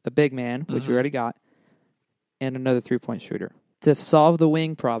 A big man, which we already got. And another three-point shooter. To solve the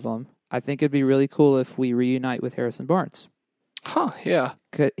wing problem, I think it'd be really cool if we reunite with Harrison Barnes. Huh, yeah.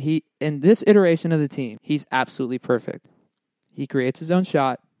 He, in this iteration of the team, he's absolutely perfect. He creates his own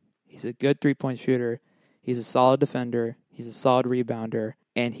shot. He's a good three-point shooter. He's a solid defender. He's a solid rebounder.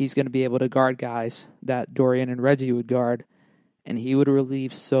 And he's going to be able to guard guys that Dorian and Reggie would guard. And he would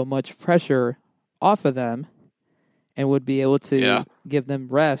relieve so much pressure off of them and would be able to give them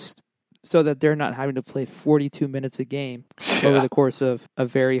rest so that they're not having to play 42 minutes a game over the course of a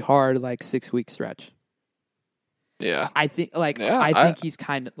very hard 6-week stretch. Yeah. I think I think he's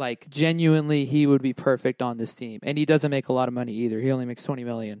kind of genuinely he would be perfect on this team. And he doesn't make a lot of money either. He only makes $20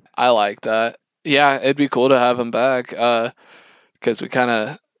 million. I like that. Yeah, it'd be cool to have him back because we kind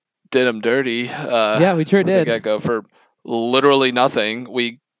of did him dirty. Yeah, we sure did. The get-go for literally nothing.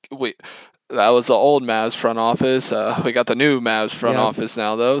 We that was the old Mavs front office. We got the new Mavs front office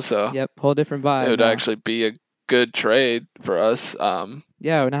now though, so whole different vibe. It would actually be a good trade for us.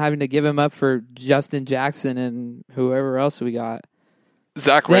 Yeah, we're not having to give him up for Justin Jackson and whoever else we got.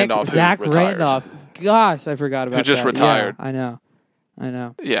 Zach Randolph. Zach Randolph. Gosh, I forgot about that. Who just retired. Yeah, I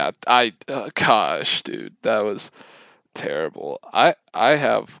know. Yeah, gosh, dude, that was terrible. I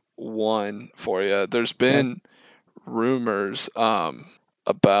have one for you. There's been rumors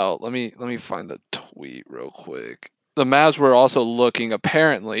about let me find the tweet real quick. The Mavs were also looking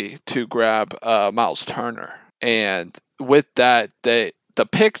apparently to grab Miles Turner, and with that, the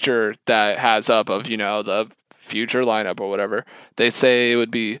picture that has up of the future lineup or whatever, they say it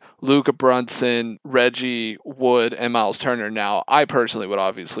would be Luka Brunson, Reggie, Wood, and Miles Turner. Now, I personally would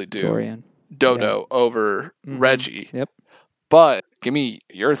obviously do Dorian. Dodo over Reggie. Yep. But give me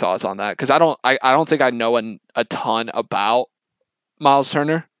your thoughts on that, because I don't think I know a ton about Miles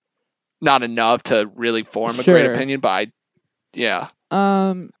Turner. Not enough to really form a great opinion, but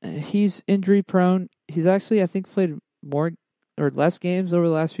he's injury prone. He's actually, I think, played more or less games over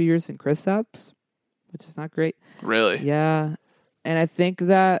the last few years than Kristaps, which is not great. Really? Yeah. And I think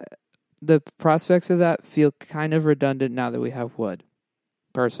that the prospects of that feel kind of redundant now that we have Wood,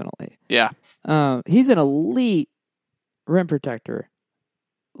 personally. Yeah. He's an elite rim protector.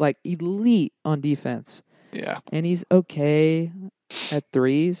 Elite on defense. Yeah. And he's okay at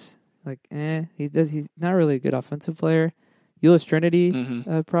threes. He's not really a good offensive player. Ulysses Trinity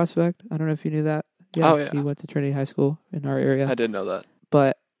prospect. I don't know if you knew that. Yeah, he went to Trinity High School in our area. I didn't know that.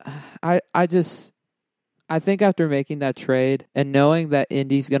 But I think after making that trade and knowing that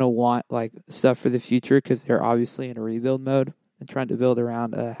Indy's going to want stuff for the future because they're obviously in a rebuild mode and trying to build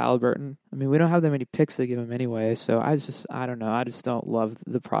around Halliburton. I mean, we don't have that many picks to give him anyway, so I don't know. I just don't love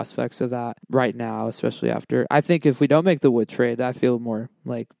the prospects of that right now, especially after. I think if we don't make the Wood trade, I feel more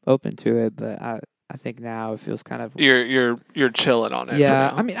open to it, but I think now it feels kind of you're chilling on it. Yeah,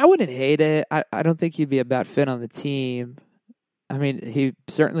 for now. I mean, I wouldn't hate it. I don't think he'd be a bad fit on the team. I mean, he'd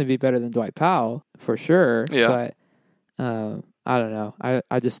certainly be better than Dwight Powell for sure. Yeah. But I don't know.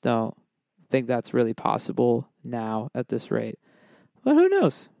 I just don't think that's really possible now at this rate. But who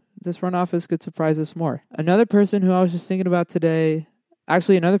knows? This front office could surprise us more. Another person who I was just thinking about today,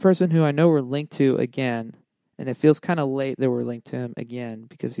 actually another person who I know we're linked to again, and it feels kind of late that we're linked to him again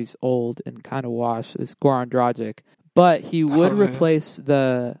because he's old and kind of washed, is Goran Dragic. But he would replace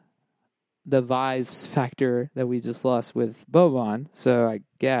the vibes factor that we just lost with Boban, so I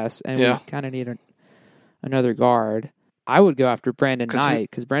guess. And we kind of need another guard. I would go after Brandon 'Cause we- Knight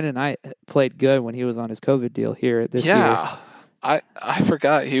because Brandon Knight played good when he was on his COVID deal here this year. Yeah. I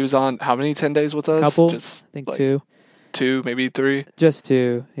forgot he was on how many 10 days with us? Couple, Just I think like 2. 2, maybe 3. Just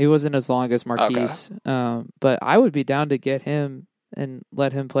 2. He wasn't as long as Marquise. But I would be down to get him and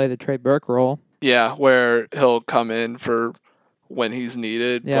let him play the Trey Burke role. Yeah, where he'll come in for when he's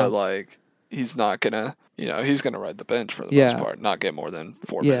needed, Yeah. but like he's not gonna, he's gonna ride the bench for the Yeah. most part, not get more than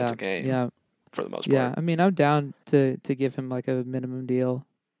 4 minutes a game. Yeah. For the most Yeah. part. I mean, I'm down to give him like a minimum deal.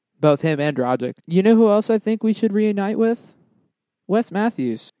 Both him and Dragic. You know who else I think we should reunite with? Wes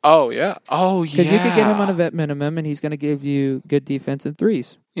Matthews. Oh yeah. Oh yeah. Because you could get him on a vet minimum, and he's going to give you good defense and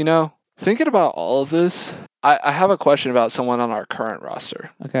threes. Thinking about all of this, I have a question about someone on our current roster.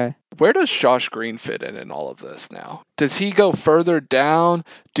 Okay. Where does Josh Green fit in all of this now? Does he go further down?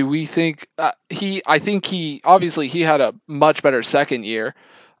 Do we think I think he obviously he had a much better second year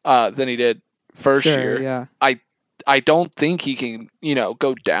than he did first year. Yeah. I don't think he can,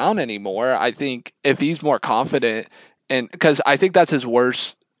 go down anymore. I think if he's more confident, and because I think that's his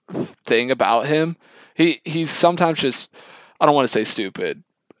worst thing about him, he's sometimes just, I don't want to say stupid,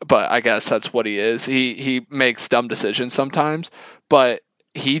 but I guess that's what he is. He makes dumb decisions sometimes, but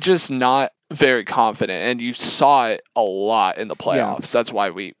he just not very confident, and you saw it a lot in the playoffs. Yeah. That's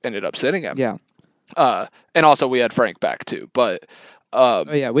why we ended up sitting him. Yeah. And also we had Frank back too, but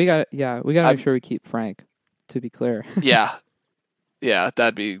we got to make sure we keep Frank, to be clear. yeah,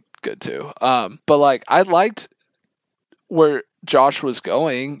 that'd be good too. But like I liked where Josh was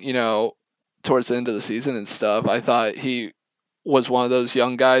going, towards the end of the season and stuff. I thought he was one of those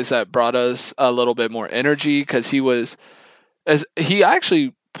young guys that brought us a little bit more energy because he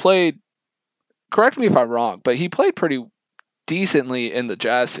actually played. Correct me if I'm wrong, but he played pretty decently in the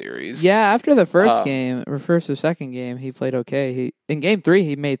Jazz series. Yeah, after the first game, or first or second game, he played okay. In game 3,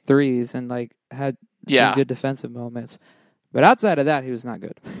 he made threes and like had some good defensive moments. But outside of that, he was not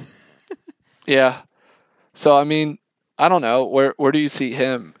good. Yeah. So, I mean, I don't know. Where do you see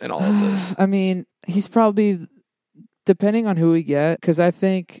him in all of this? I mean, he's probably, depending on who we get, because I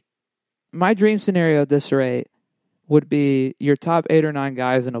think my dream scenario at this rate would be your top 8 or 9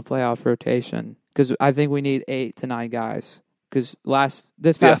 guys in a playoff rotation, because I think we need 8 to 9 guys. Because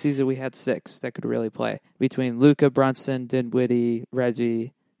this past season, we had 6 that could really play, between Luka, Brunson, Dinwiddie,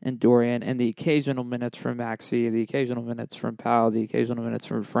 Reggie, and Dorian, and the occasional minutes from Maxey, the occasional minutes from Powell, the occasional minutes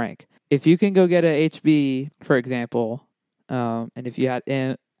from Frank. If you can go get a HB, for example, and if you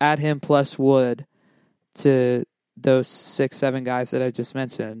add him plus Wood to those 6-7 guys that I just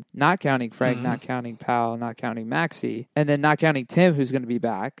mentioned, not counting Frank, not counting Powell, not counting Maxey, and then not counting Tim, who's going to be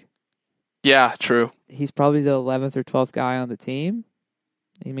back. Yeah, true. He's probably the 11th or 12th guy on the team.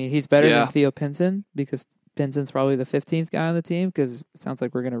 I mean, he's better than Theo Pinson, because Pinson's probably the 15th guy on the team, because it sounds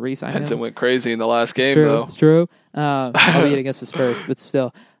like we're going to re-sign him. Pinson went crazy in the last game, though. It's true. Albeit against the Spurs, but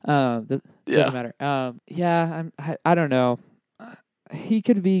still. Doesn't matter. I don't know. He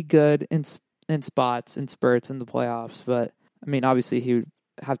could be good in spots, in spurts in the playoffs, but, I mean, obviously he would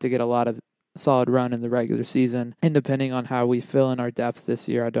have to get a lot of solid run in the regular season, and depending on how we fill in our depth this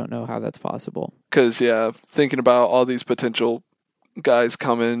year, I don't know how that's possible. Because, thinking about all these potential guys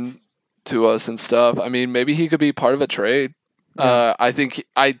coming to us and stuff, I mean, maybe he could be part of a trade.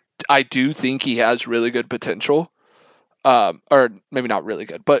 I do think he has really good potential. Or maybe not really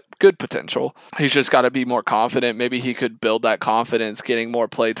good, but good potential. He's just got to be more confident. Maybe he could build that confidence getting more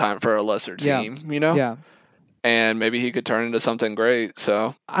play time for a lesser team, Yeah. And maybe he could turn into something great.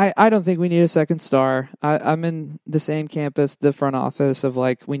 So I don't think we need a second star. I'm in the same camp as the front office of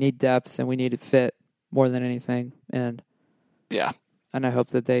like, we need depth and we need it fit more than anything. And I hope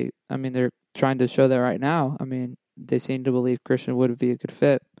that they're trying to show that right now. I mean, they seem to believe Christian would be a good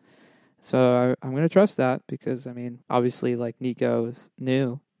fit. So I'm going to trust that because, I mean, obviously, like, Nico is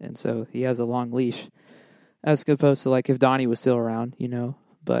new, and so he has a long leash, as opposed to, like, if Donnie was still around,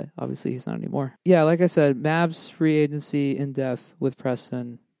 but obviously he's not anymore. Yeah, like I said, Mavs free agency in depth with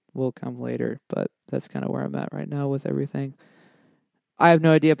Preston will come later, but that's kind of where I'm at right now with everything. I have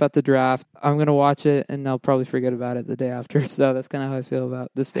no idea about the draft. I'm going to watch it, and I'll probably forget about it the day after, so that's kind of how I feel about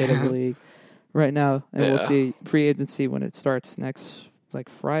the state of the league right now, and we'll see free agency when it starts next like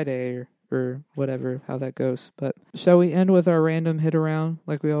Friday or whatever, how that goes. But shall we end with our random hit around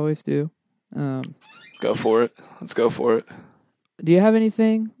like we always do? Go for it. Let's go for it. Do you have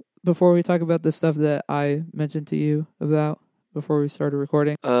anything before we talk about the stuff that I mentioned to you about before we started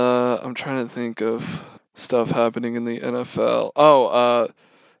recording? I'm trying to think of stuff happening in the NFL.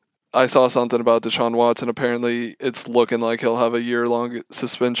 I saw something about Deshaun Watson. Apparently it's looking like he'll have a year-long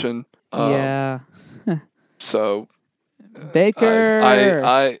suspension. Yeah. So Baker.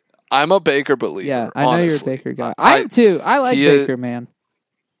 I'm a Baker believer. Yeah, I know honestly. you're a Baker guy. I am too. I like Baker, man.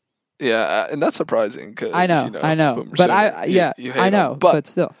 Yeah, and that's surprising because I know, Boomer but Sooner, you hate I know, him. but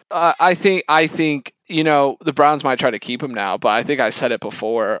still, I think the Browns might try to keep him now, but I think I said it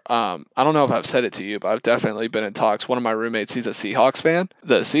before. I don't know if I've said it to you, but I've definitely been in talks. One of my roommates, he's a Seahawks fan.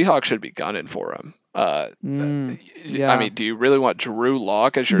 The Seahawks should be gunning for him. yeah. I mean, do you really want Drew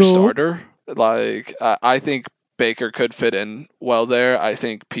Lock as your starter? Like, I think Baker could fit in well there. I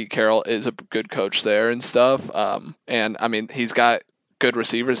think Pete Carroll is a good coach there and stuff. And I mean, he's got good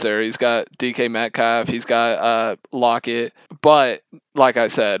receivers there. He's got DK Metcalf. He's got Lockett. But like I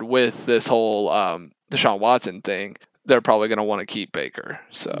said, with this whole Deshaun Watson thing, they're probably going to want to keep Baker.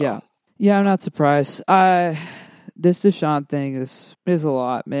 So yeah, I'm not surprised. This Deshaun thing is a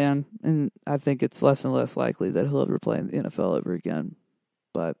lot, man, and I think it's less and less likely that he'll ever play in the NFL ever again.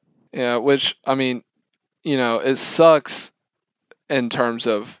 But yeah, which I mean, it sucks in terms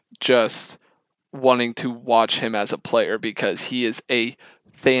of just wanting to watch him as a player because he is a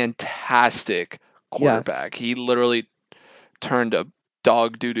fantastic quarterback. He literally turned a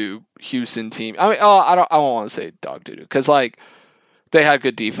dog doo-doo Houston team. I mean, I don't want to say dog doo-doo because like they had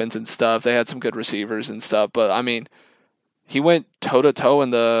good defense and stuff. They had some good receivers and stuff, but I mean, he went toe-to-toe in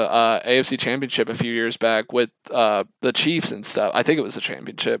the AFC Championship a few years back with the Chiefs and stuff. I think it was the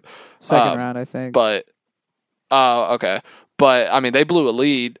championship. Second round, I think. But, okay. But, I mean, they blew a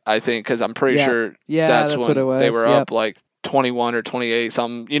lead, I think, because I'm pretty sure that's when what it was. They were up like 21 or 28,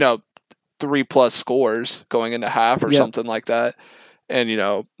 something, 3+ scores going into half or something like that. And,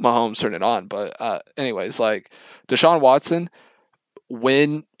 Mahomes turned it on. But anyways, like Deshaun Watson,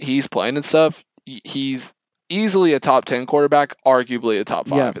 when he's playing and stuff, he's easily a top 10 quarterback, arguably a top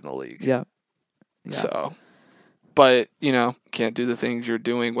 5 in the league. Yeah. So, but, can't do the things you're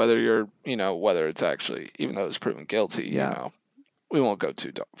doing, whether you're, whether it's actually, even though it's proven guilty, we won't go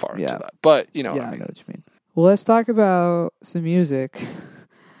too far into that. But, what I mean. I know what you mean. Well, let's talk about some music.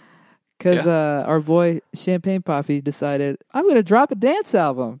 Because our boy Champagne Poppy decided, I'm going to drop a dance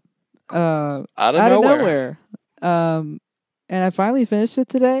album. Out of nowhere. And I finally finished it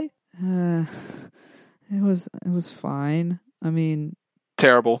today. It was fine. I mean,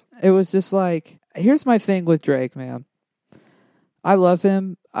 terrible. It was just like, here's my thing with Drake, man. I love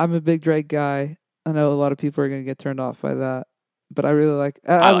him. I'm a big Drake guy. I know a lot of people are going to get turned off by that, but I really like.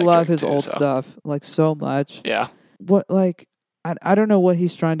 I love his old stuff like so much. Yeah. What like I don't know what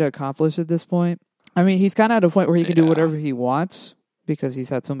he's trying to accomplish at this point. I mean, he's kind of at a point where he can do whatever he wants because he's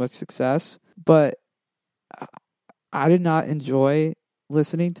had so much success. But I did not enjoy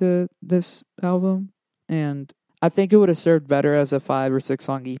listening to this album. And I think it would have served better as a 5 or 6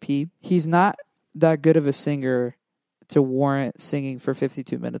 song EP. He's not that good of a singer to warrant singing for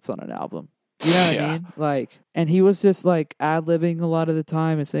 52 minutes on an album. You know what I mean? Like, and he was just like ad-libbing a lot of the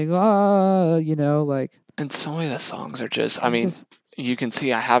time and saying, like. And so many of the songs are just, I mean, you can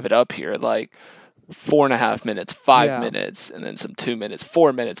see I have it up here, like 4.5 minutes, 5 minutes, and then some 2 minutes,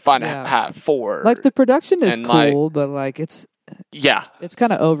 4 minutes, 5.5, 4. Like the production is cool, but like it's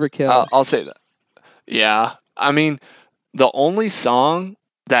kind of overkill. I'll say that. Yeah. I mean, the only song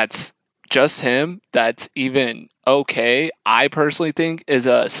that's just him that's even okay, I personally think, is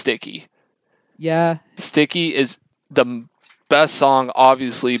Sticky. Yeah. Sticky is the best song,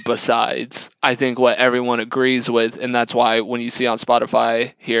 obviously, besides, I think, what everyone agrees with, and that's why when you see on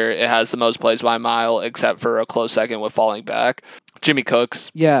Spotify here, it has the most plays by a mile, except for a close second with Falling Back. Jimmy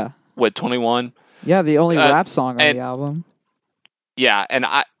Cooks. Yeah. With 21. Yeah, the only rap song on the album. Yeah, and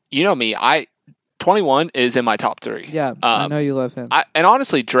me, 21 is in my top 3. Yeah, I know you love him. And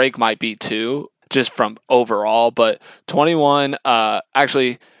honestly, Drake might be too, just from overall, but 21,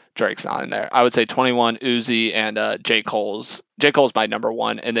 actually, Drake's not in there. I would say 21, Uzi, and J. Cole's. J. Cole's my number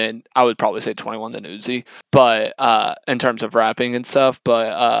 1, and then I would probably say 21, then Uzi. But in terms of rapping and stuff,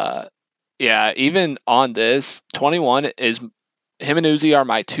 but even on this, 21 is, him and Uzi are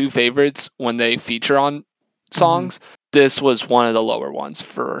my 2 favorites when they feature on songs. Mm-hmm. This was one of the lower ones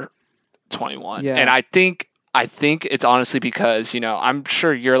for 21. And I think it's honestly because, I'm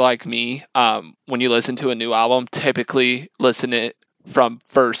sure you're like me. When you listen to a new album, typically listen it from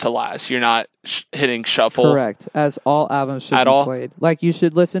first to last. You're not hitting shuffle. Correct. As all albums should be played. Like you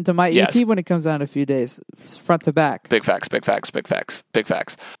should listen to my EP when it comes out in a few days, front to back. Big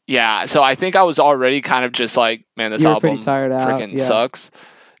facts. Yeah. So I think I was already kind of just like, man, this album freaking sucks.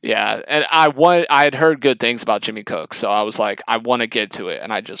 Yeah, and I had heard good things about Jimmy Cook, so I was like, I want to get to it,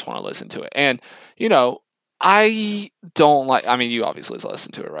 and I just want to listen to it. And, I don't like, I mean, you obviously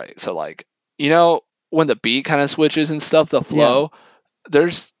listen to it, right? So, like, when the beat kind of switches and stuff, the flow,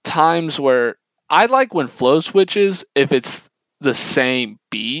 there's times where I like when flow switches if it's the same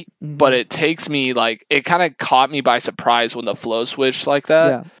beat, Mhm. but it takes me like, it kind of caught me by surprise when the flow switched like that.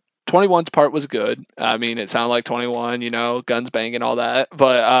 Yeah. 21's part was good. I mean, it sounded like 21, guns banging, all that,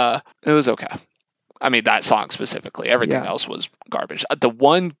 but it was okay. I mean, that song specifically. Everything else was garbage. The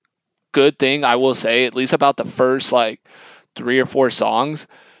one good thing I will say, at least about the first like 3 or 4 songs,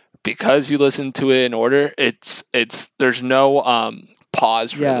 because you listen to it in order, it's there's no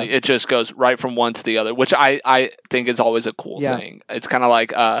pause really. It just goes right from one to the other, which I think is always a cool thing. It's kind of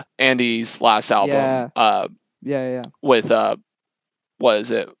like Andy's last album with what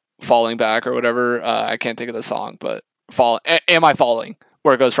is it, Falling Back or whatever. I can't think of the song, but Am I Falling,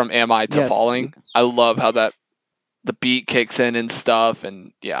 where it goes from Am I to Falling. I love how that the beat kicks in and stuff,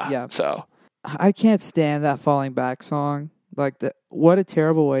 and so I can't stand that Falling Back song. Like, what a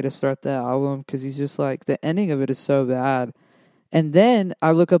terrible way to start the album, because he's just like, the ending of it is so bad. And then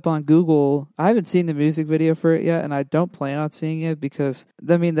I look up on Google, I haven't seen the music video for it yet, and I don't plan on seeing it because,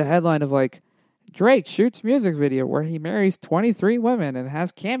 I mean, the headline of like, Drake shoots music video where he marries 23 women and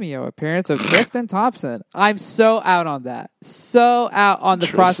has cameo appearance of Tristan Thompson. I'm so out on that. So out on the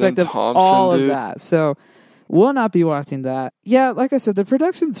prospect of all of that. So we'll not be watching that. Yeah, like I said, the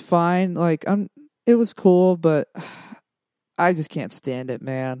production's fine. Like, it was cool, but I just can't stand it,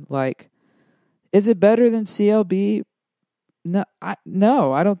 man. Like, is it better than CLB? No,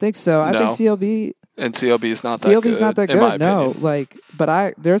 I don't think so. I think CLB is not that good. CLB's not that good. No, like,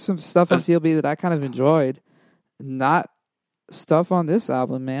 but there's some stuff on CLB that I kind of enjoyed. Not stuff on this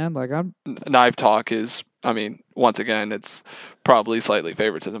album, man. Like, Knife Talk is, I mean, once again, it's probably slightly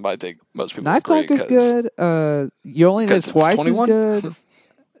favoritism, but I think most people Knife Talk is good. You Only Live Twice 21? Is good.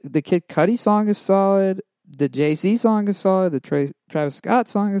 The Kid Cudi song is solid. The Jay-Z song is solid. The Travis Scott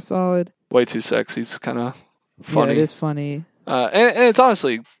song is solid. Way Too Sexy is kind of funny. Yeah, it is funny. And it's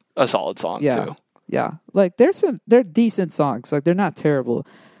honestly a solid song too. Yeah, like they're decent songs. Like, they're not terrible.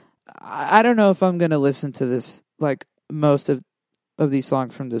 I don't know if I'm gonna listen to this, like, most of these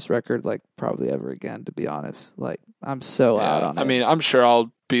songs from this record, like, probably ever again, to be honest. Like, I'm so out on it. I mean, I'm sure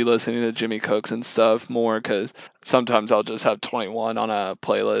I'll be listening to Jimmy Cooks and stuff more, because sometimes I'll just have 21 on a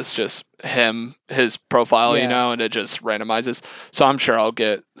playlist, just his profile, and it just randomizes. So I'm sure I'll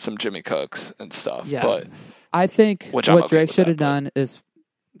get some Jimmy Cooks and stuff. Yeah. But I think what Drake should have done is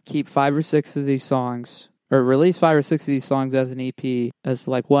keep 5 or 6 of these songs, or release 5 or 6 of these songs as an EP, as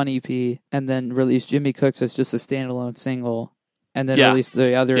like one EP, and then release Jimmy Cooks as just a standalone single, and then release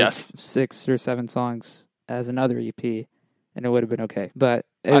the other 6 or 7 songs as another EP, and it would have been okay. But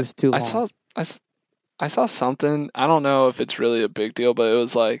it was too long. I saw something. I don't know if it's really a big deal, but it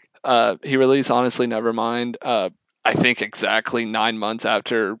was like he released Honestly Nevermind. I think exactly 9 months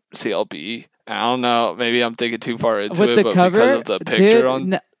after CLB. I don't know. Maybe I'm thinking too far into it, but cover, because of the picture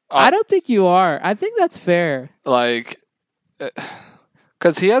I don't think you are. I think that's fair. Like,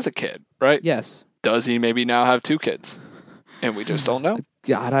 because he has a kid, right? Yes. Does he maybe now have 2 kids? And we just don't know.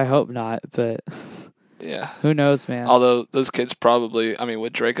 God, I hope not, but yeah, who knows, man. Although those kids probably, I mean,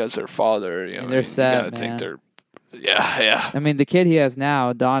 with Drake as their father, they're sad, you gotta think they're, yeah. I mean, the kid he has now,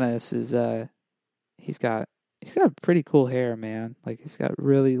 Adonis, is he's got pretty cool hair, man. Like, he's got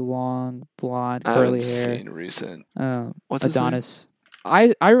really long, blonde, curly hair. I haven't seen recent. What's Adonis? His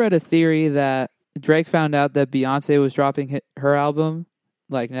name? I read a theory that Drake found out that Beyonce was dropping her album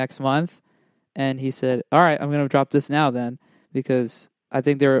like next month, and he said, "All right, I'm gonna drop this now then," because I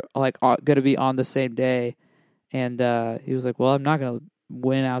think they're like gonna be on the same day. And he was like, "Well, I'm not gonna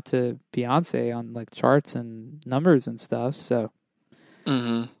win out to Beyonce on like charts and numbers and stuff." So.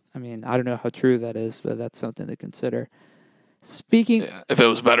 Mm-hmm. I mean, I don't know how true that is, but that's something to consider. Speaking... Yeah, if it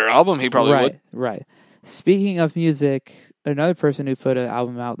was a better album, he probably would. Right. Speaking of music, another person who put an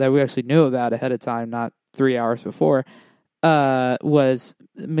album out that we actually knew about ahead of time, not 3 hours before, was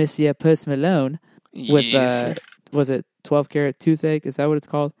Monsieur Post Malone with, was it 12 Karat Toothache? Is that what it's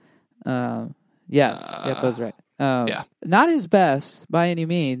called? Yeah, that was right. Not his best by any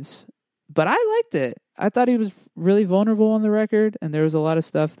means, but I liked it. I thought he was really vulnerable on the record, and there was a lot of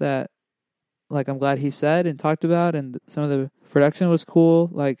stuff that, like, I'm glad he said and talked about, and some of the production was cool.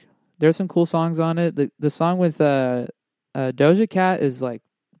 Like, there's some cool songs on it. The song with Doja Cat is, like,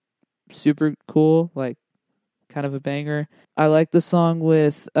 super cool, like, kind of a banger. I like the song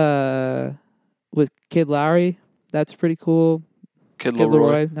with Kid Laroi. That's pretty cool. Kid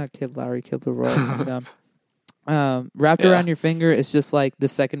Laroi. Not Kid Laroi, Kid Laroi. Wrapped Around Your Finger is just like the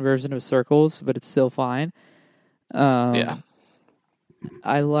second version of Circles, but it's still fine. I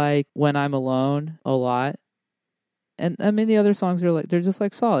like When I'm Alone a lot. And I mean, the other songs are like, they're just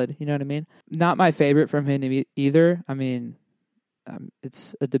like solid. You know what I mean? Not my favorite from him either. I mean,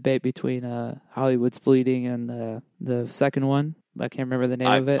 it's a debate between Hollywood's Bleeding and the second one. I can't remember the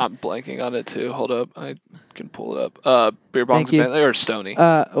name of it. I'm blanking on it too. Hold up, I can pull it up. Beer Bongs and Bentley or Stoney?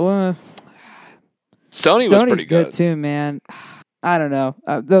 Stoney was pretty good too, man. I don't know.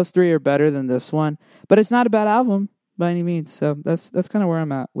 Those three are better than this one, but it's not a bad album by any means. So that's kind of where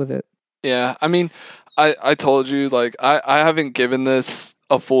I'm at with it. Yeah, I mean, I told you, like, I haven't given this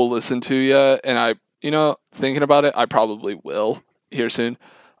a full listen to yet, and I, thinking about it, I probably will here soon.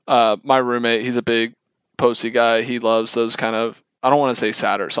 My roommate, he's a big Posty guy. He loves those kind of, I don't want to say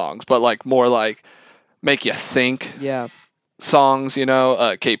sadder songs, but like more like make you think songs,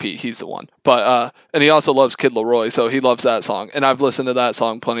 KP, he's the one. But and he also loves Kid Leroy, so he loves that song. And I've listened to that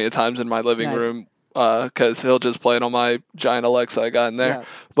song plenty of times in my living room because he'll just play it on my giant Alexa I got in there. Yeah.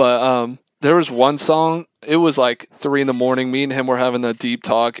 But there was one song, it was like 3 a.m. Me and him were having a deep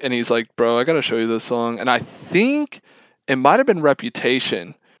talk, and he's like, bro, I gotta show you this song. And I think it might have been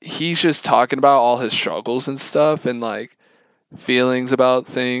Reputation. He's just talking about all his struggles and stuff, and like feelings about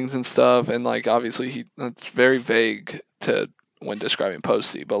things and stuff. And like, obviously it's very vague to when describing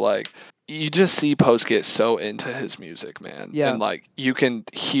Posty, but like you just see Post get so into his music, man. Yeah. And like you can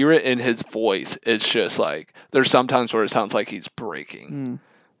hear it in his voice. It's just like there's sometimes where it sounds like he's breaking,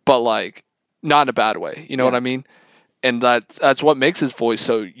 but like not in a bad way. You know what I mean? And that's what makes his voice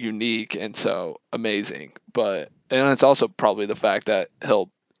so unique and so amazing. And it's also probably the fact that he'll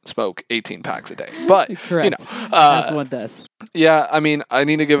smoke 18 packs a day. But correct. As one does. Yeah, I mean, I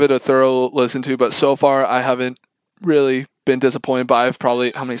need to give it a thorough listen to, but so far I haven't really been disappointed. But I've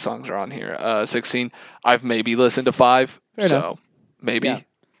probably, how many songs are on here? 16. I've maybe listened to 5. Fair enough. Maybe. Yeah.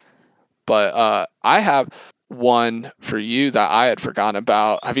 But I have one for you that I had forgotten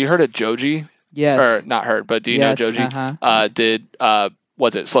about. Have you heard of Joji? Yes. Or not heard, but do you know Joji? Did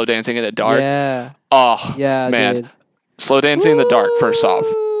was it Slow Dancing in the Dark? Yeah. Oh yeah, man. Dude. Slow Dancing in the Dark, first off.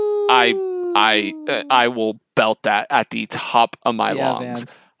 I will belt that at the top of my lungs.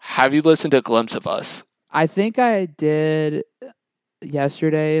 Man. Have you listened to Glimpse of Us? I think I did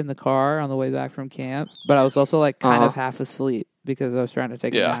yesterday in the car on the way back from camp, but I was also like kind of half asleep because I was trying to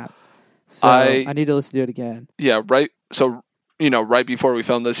take a nap. So I need to listen to it again. Yeah, right. So, right before we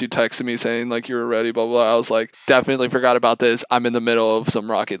filmed this, you texted me saying like you were ready, blah, blah, blah. I was like, definitely forgot about this. I'm in the middle of some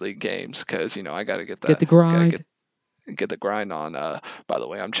Rocket League games because, I got to get that. Get the grind. Get the grind on. By the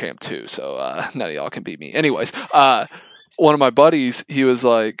way, I'm champ 2, so none of y'all can beat me. Anyways, one of my buddies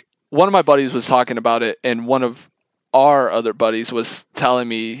was talking about it, and one of our other buddies was telling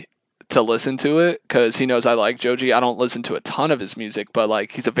me to listen to it because he knows I like Joji. I don't listen to a ton of his music, but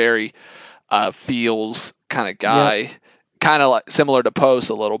like he's a very feels kind of guy, kind of like similar to Post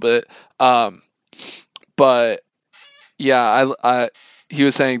a little bit. But yeah, he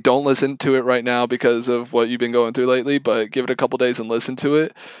was saying don't listen to it right now because of what you've been going through lately, but give it a couple days and listen to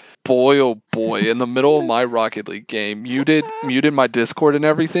it. Boy, oh boy, in the middle of my Rocket League game, muted my Discord and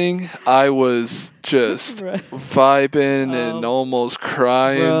everything. I was just vibing and almost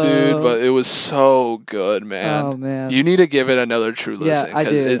crying, dude, but it was so good, man. Oh, man. You need to give it another true listen. Yeah, I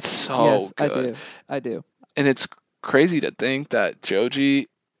do. It's so good. I do. And it's crazy to think that Joji,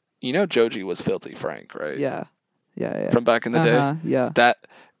 Joji was Filthy Frank, right? Yeah. From back in the day.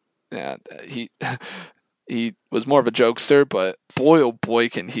 Yeah. He was more of a jokester, but boy, oh boy,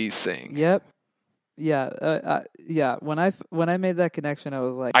 can he sing. Yep. Yeah. Yeah. When I made that connection, I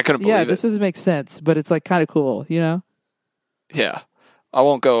was like, I couldn't believe it. This doesn't make sense, but it's like kind of cool, Yeah. I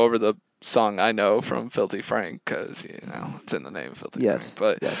won't go over the song I know from Filthy Frank because, it's in the name Filthy Frank.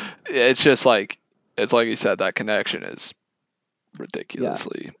 But it's just like, it's like you said, that connection is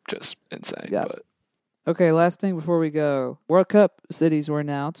ridiculously just insane. Yeah. But okay, last thing before we go. World Cup cities were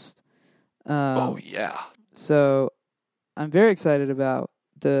announced. Oh, yeah. So I'm very excited about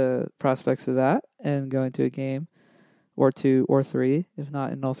the prospects of that and going to a game or 2 or 3, if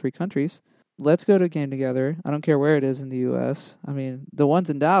not in all 3 countries. Let's go to a game together. I don't care where it is in the U.S. I mean, the ones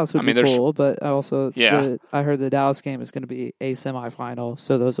in Dallas would be cool, but I also I heard the Dallas game is going to be a semifinal,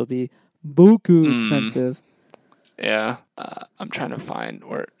 so those will be buku expensive. Yeah. I'm trying to find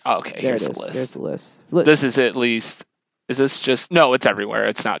where... Oh, okay, here's the list. There's the list. This is at least... Is this just... No, it's everywhere.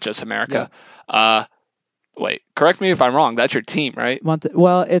 It's not just America. Yeah. Wait, correct me if I'm wrong. That's your team, right?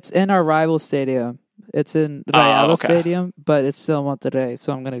 Well, it's in our rival stadium. It's in Rayado Stadium, but it's still Monterrey,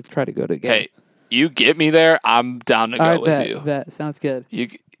 so I'm going to try to go to a game. Hey, you get me there, I'm down to go with you. Bet. Sounds good.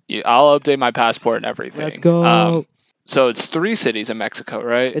 I'll update my passport and everything. Let's go. So it's 3 cities in Mexico,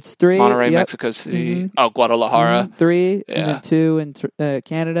 right? It's 3. Monterrey, Mexico City. Mm-hmm. Oh, Guadalajara. 3, and then 2 in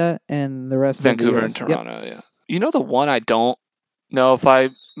Canada, and the rest Vancouver of and Toronto, yeah. You know the one I don't know if I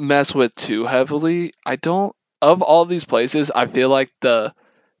mess with too heavily? I don't of all these places, I feel like at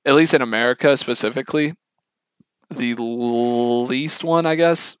least in America specifically, the least one, I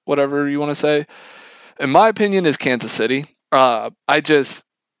guess, whatever you want to say, in my opinion, is Kansas City. I guess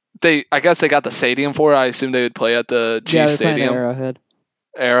they got the stadium for it. I assume they would play at the Yeah, Chiefs they're playing at Stadium, Arrowhead.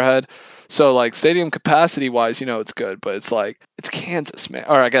 Arrowhead. So like stadium capacity wise, it's good, but it's like it's Kansas, man.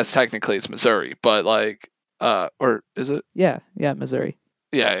 Or I guess technically it's Missouri, but like, or is it? Yeah, Missouri.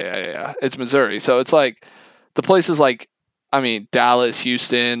 Yeah. It's Missouri. So it's like the places like, I mean, Dallas,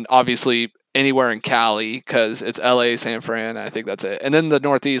 Houston, obviously anywhere in Cali because it's LA, San Fran. I think that's it. And then the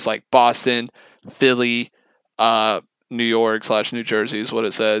Northeast, like Boston, Philly, New York / New Jersey is what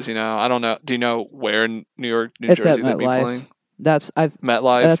it says. I don't know. Do you know where in New York, New It's Jersey at they'd be MetLife. playing?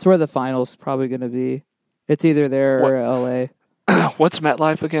 MetLife. That's where the finals probably going to be. It's either there or LA. What's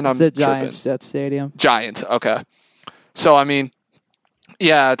MetLife again? It's the Giants Jet Stadium. Giants. Okay. So I mean,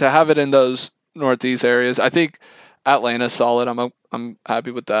 yeah, to have it in those Northeast areas, I think Atlanta's solid. I'm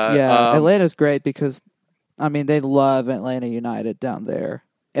happy with that. Yeah, Atlanta's great because, I mean, they love Atlanta United down there,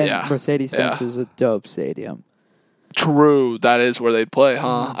 and Mercedes-Benz is a dope stadium. True, that is where they'd play, huh?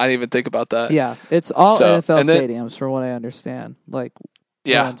 Mm-hmm. I didn't even think about that. Yeah, it's all NFL stadiums, from what I understand. Like,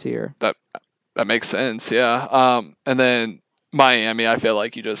 volunteer. That makes sense. Yeah. And then Miami, I feel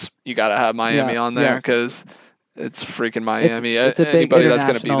like you gotta have Miami on there because it's freaking Miami. It's a big Anybody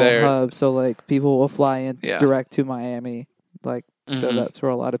international that's gonna be there hub, so like people will fly in direct to Miami, like so that's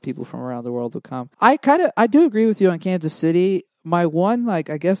where a lot of people from around the world will come. I do agree with you on Kansas City. My one, like,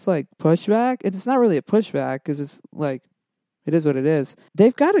 I guess, like, pushback, it's not really a pushback because it's, like, it is what it is.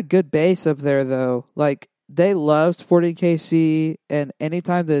 They've got a good base up there, though. Like, they love Sporting KC, and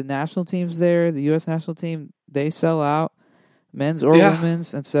anytime the national team's there, the U.S. national team, they sell out, men's or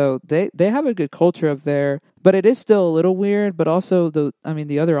women's, and so they have a good culture up there. But it is still a little weird, but also, the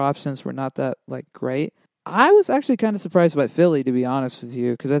other options were not that, like, great. I was actually kind of surprised by Philly, to be honest with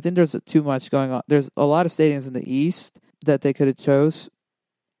you, because I think there's too much going on. There's a lot of stadiums in the East that they could have chose,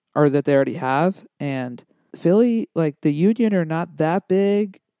 or that they already have, and Philly, like, the Union are not that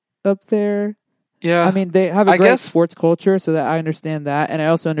big up there. Yeah. I mean, they have a great sports culture, so that I understand that, and I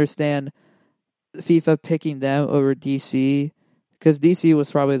also understand FIFA picking them over DC, because DC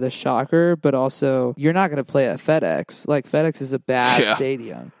was probably the shocker, but also, you're not going to play at FedEx. Like, FedEx is a bad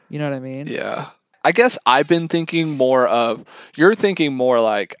stadium. You know what I mean? Yeah. I guess I've been thinking you're thinking more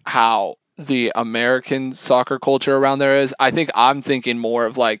like how the American soccer culture around there is. I think I'm thinking more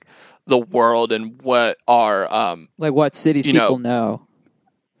of like the world and what are like what cities people know.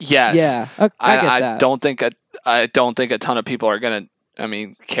 Yes. Yeah. Okay, I get that. I don't think a ton of people are gonna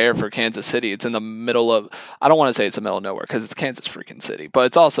care for Kansas City. It's in the middle of, I don't want to say it's the middle of nowhere because it's Kansas freaking City, but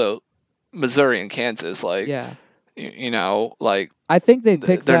it's also Missouri and Kansas. Like, like, I think they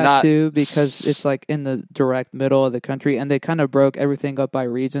picked that too because it's like in the direct middle of the country, and they kind of broke everything up by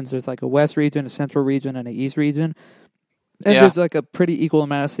regions. There's like a West region, a Central region, and an East region. And there's like a pretty equal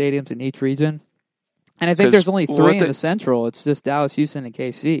amount of stadiums in each region. And I think there's only 3 in the Central. It's just Dallas, Houston, and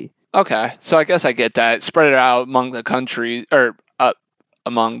KC. Okay. So I guess I get that. Spread it out among the country, or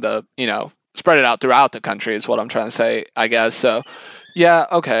spread it out throughout the country is what I'm trying to say, I guess. So, yeah,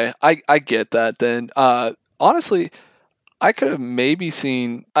 okay. I get that then. Honestly, I could have maybe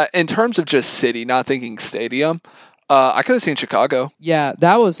seen, in terms of just city, not thinking stadium, I could have seen Chicago. Yeah,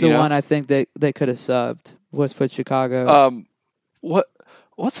 that was the one I think they could have subbed, was put Chicago.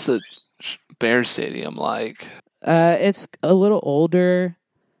 What's the Bears Stadium like? It's a little older.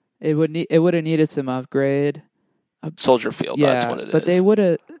 It would have needed some upgrade. Soldier Field, that's what it is. But they would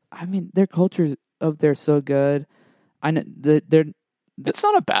have, their culture up there is so good. I know it's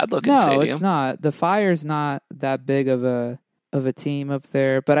not a bad looking stadium. No, it's not. The Fire's not that big of a team up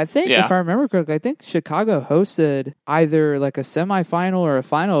there. But I think, if I remember correctly, I think Chicago hosted either like a semifinal or a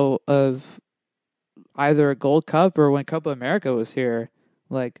final of either a Gold Cup or when Copa America was here,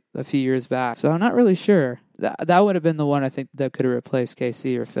 like a few years back. So I'm not really sure. That would have been the one I think that could have replaced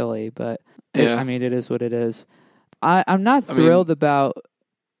KC or Philly. But it is what it is. I'm not thrilled about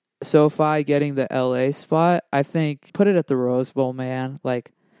SoFi getting the LA spot. I think put it at the Rose Bowl, man.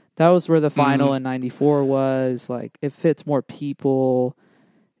 Like, that was where the final in '94 was. Like, it fits more people.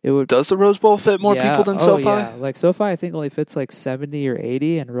 Does the Rose Bowl fit more people than SoFi? Yeah. Like, SoFi I think only fits like 70 or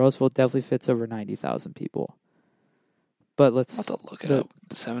 80, and Rose Bowl definitely fits over 90,000 people. But let's have to look it up.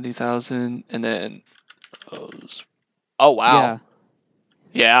 70,000, and then Rose. Oh wow.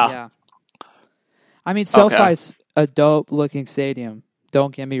 Yeah. I mean, SoFi's a dope looking stadium.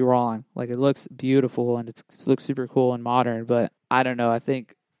 Don't get me wrong. Like, it looks beautiful and it looks super cool and modern, but I don't know. I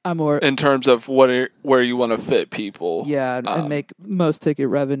think I'm more in terms of where you want to fit people. and make most ticket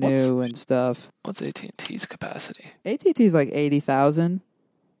revenue and stuff. What's AT&T's capacity? AT&T's like 80,000,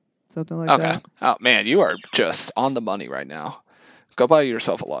 something like Okay. that. Oh man, you are just on the money right now. Go buy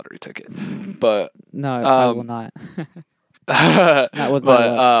yourself a lottery ticket. But No, I will not. Not with my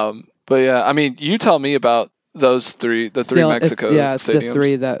luck. But yeah, I mean, you tell me about those three Mexico stadiums. It's the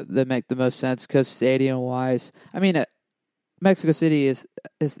three that make the most sense because stadium-wise, I mean, Mexico City is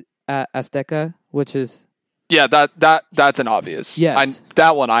Azteca, which is that's an obvious. Yes,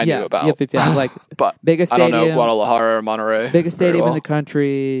 that one I knew about. Yep. Like, but biggest I stadium, don't know Guadalajara or Monterrey. Biggest stadium in the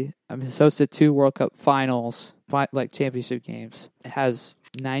country. I mean, it's hosted 2 World Cup finals, like championship games. It has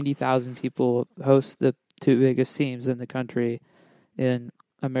 90,000 people. Host the 2 biggest teams in the country in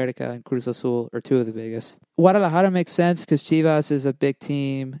America and Cruz Azul are 2 of the biggest. Guadalajara makes sense because Chivas is a big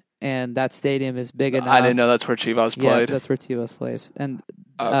team, and that stadium is big enough. I didn't know that's where Chivas played. Yeah, that's where Chivas plays. And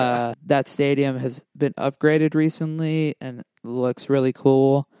that stadium has been upgraded recently and looks really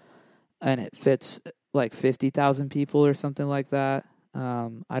cool. And it fits like 50,000 people or something like that.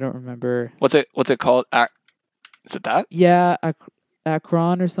 I don't remember. What's it called? Is it that? Yeah,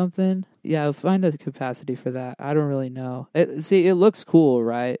 Akron or something. Yeah, I'll find a capacity for that. I don't really know. It looks cool,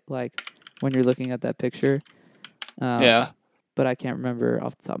 right? Like when you're looking at that picture. Yeah. But I can't remember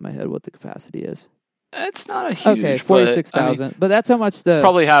off the top of my head what the capacity is. It's not a huge. Okay, 46,000. I mean, but that's how much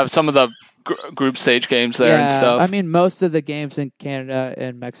probably have some of the group stage games there and stuff. I mean, most of the games in Canada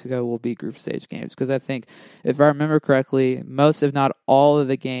and Mexico will be group stage games because I think, if I remember correctly, most, if not all of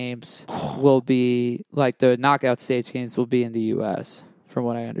the games will be, like the knockout stage games will be in the U.S., from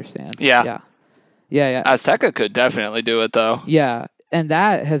what I understand. Yeah. Azteca could definitely do it, though. Yeah, and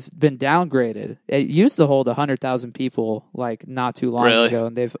that has been downgraded. It used to hold 100,000 people like not too long ago,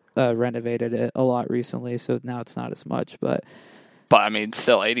 and they've renovated it a lot recently, so now it's not as much. But I mean,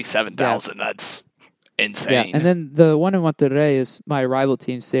 still 87,000. Yeah. That's insane. Yeah, and then the one in Monterrey is my rival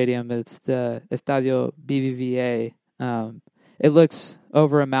team stadium. It's the Estadio BBVA. It looks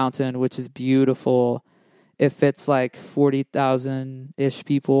over a mountain, which is beautiful. It fits like 40,000-ish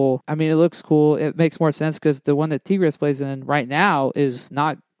people. I mean, it looks cool. It makes more sense because the one that Tigres plays in right now is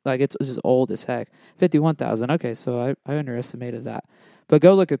not, like, it's just old as heck. 51,000. Okay, so I underestimated that. But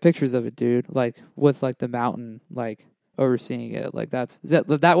go look at pictures of it, dude. Like, with, like, the mountain, like, overseeing it. Like, that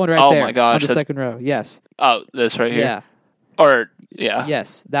one right there. Oh, my gosh. On the second row. Yes. Oh, this right here? Yeah. Or, yeah.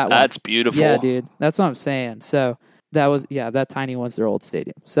 Yes, that one. That's beautiful. Yeah, dude. That's what I'm saying. So, that tiny one's their old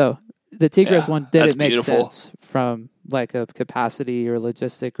stadium. So, the Tigres one didn't make sense from like a capacity or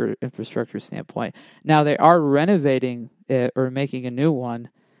logistic or infrastructure standpoint. Now they are renovating it or making a new one,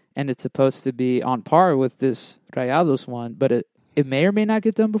 and it's supposed to be on par with this Rayados one, but it may or may not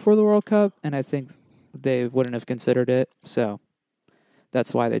get done before the World Cup, and I think they wouldn't have considered it, so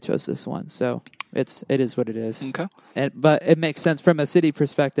that's why they chose this one. So it is what it is. Okay. But it makes sense from a city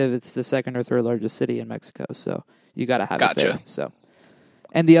perspective. It's the second or third largest city in Mexico, so you got to have it there. So.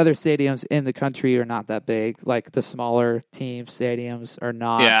 And the other stadiums in the country are not that big. Like the smaller team stadiums are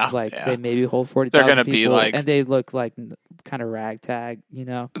not. They maybe hold 40,000 people. They're going to be like, and they look like kind of ragtag, you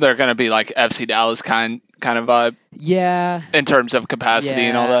know. They're going to be like FC Dallas kind of vibe. Yeah. In terms of capacity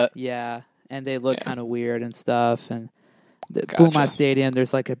and all that. Yeah, and they look kind of weird and stuff. And the Puma Stadium,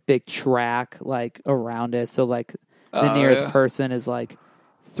 there's like a big track like around it, so like the nearest person is like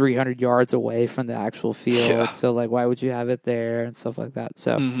 300 yards away from the actual field. Yeah. So, like, why would you have it there and stuff like that?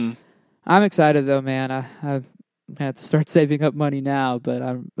 So, I'm excited, though, man. I have to start saving up money now, but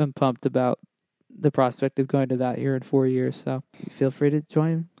I'm pumped about the prospect of going to that here in 4 years. So, feel free to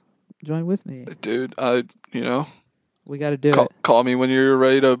join with me. Dude, we got to do it. Call me when you're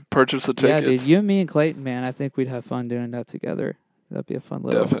ready to purchase the tickets. Yeah, dude. You, me, and Clayton, man, I think we'd have fun doing that together. That'd be a fun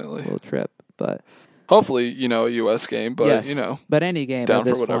little trip. But hopefully, a U.S. game, but, But any game down at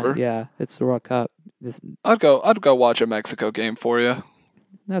this for whatever. Point, it's the World Cup. I'd go watch a Mexico game for you.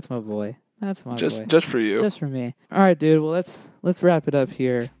 That's my boy. That's my boy. Just for you. Just for me. All right, dude. Well, let's wrap it up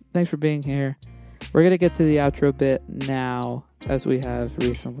here. Thanks for being here. We're going to get to the outro bit now, as we have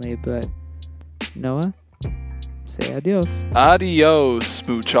recently, but Noah, say adios. Adios,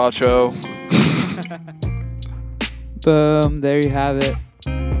 muchacho. Boom. There you have it.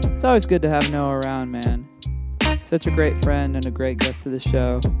 It's always good to have Noah around, man. Such a great friend and a great guest to the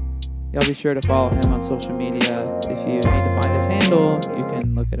show. Y'all be sure to follow him on social media. If you need to find his handle, you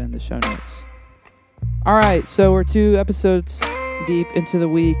can look it in the show notes. All right, so we're 2 episodes deep into the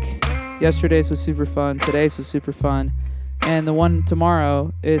week. Yesterday's was super fun. Today's was super fun. And the one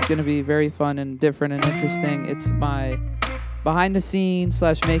tomorrow is going to be very fun and different and interesting. It's my behind-the-scenes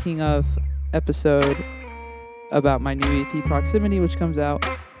 /making of episode about my new EP Proximity, which comes out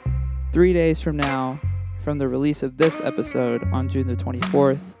 3 days from now, from the release of this episode on June the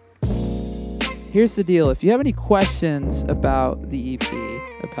 24th. Here's the deal. If you have any questions about the EP,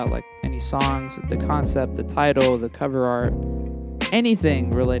 about like any songs, the concept, the title, the cover art,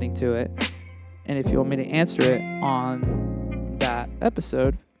 anything relating to it, and if you want me to answer it on that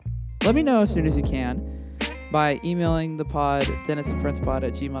episode, let me know as soon as you can by emailing the pod,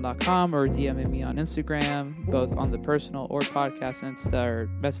 DennisandFriendsPod@gmail.com, or DMing me on Instagram, both on the personal or podcast Insta, or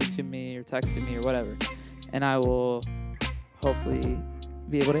messaging me or texting me or whatever. And I will hopefully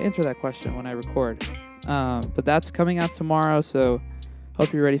be able to answer that question when I record. But that's coming out tomorrow, so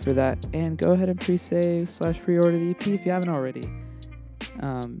hope you're ready for that. And go ahead and pre-save/pre-order the EP if you haven't already,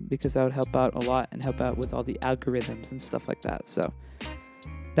 because that would help out a lot and help out with all the algorithms and stuff like that. So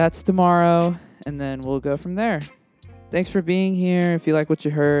that's tomorrow, and then we'll go from there. Thanks for being here. If you like what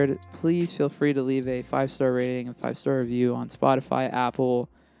you heard, please feel free to leave a 5-star rating and 5-star review on Spotify, Apple,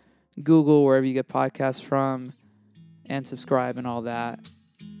 Google, wherever you get podcasts from, and subscribe and all that.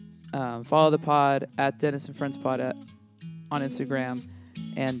 Follow the pod at Dennis and Friends Pod on Instagram,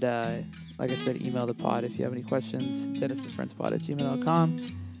 and like I said, email the pod if you have any questions, DennisandFriendsPod@gmail.com,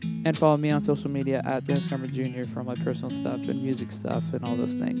 and follow me on social media at Dennis Garmer Jr. for my personal stuff and music stuff and all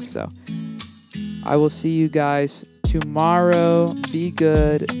those things. So I will see you guys tomorrow. Be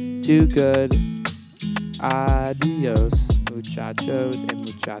good, do good. Adios, muchachos and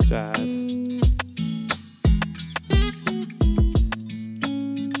muchachas.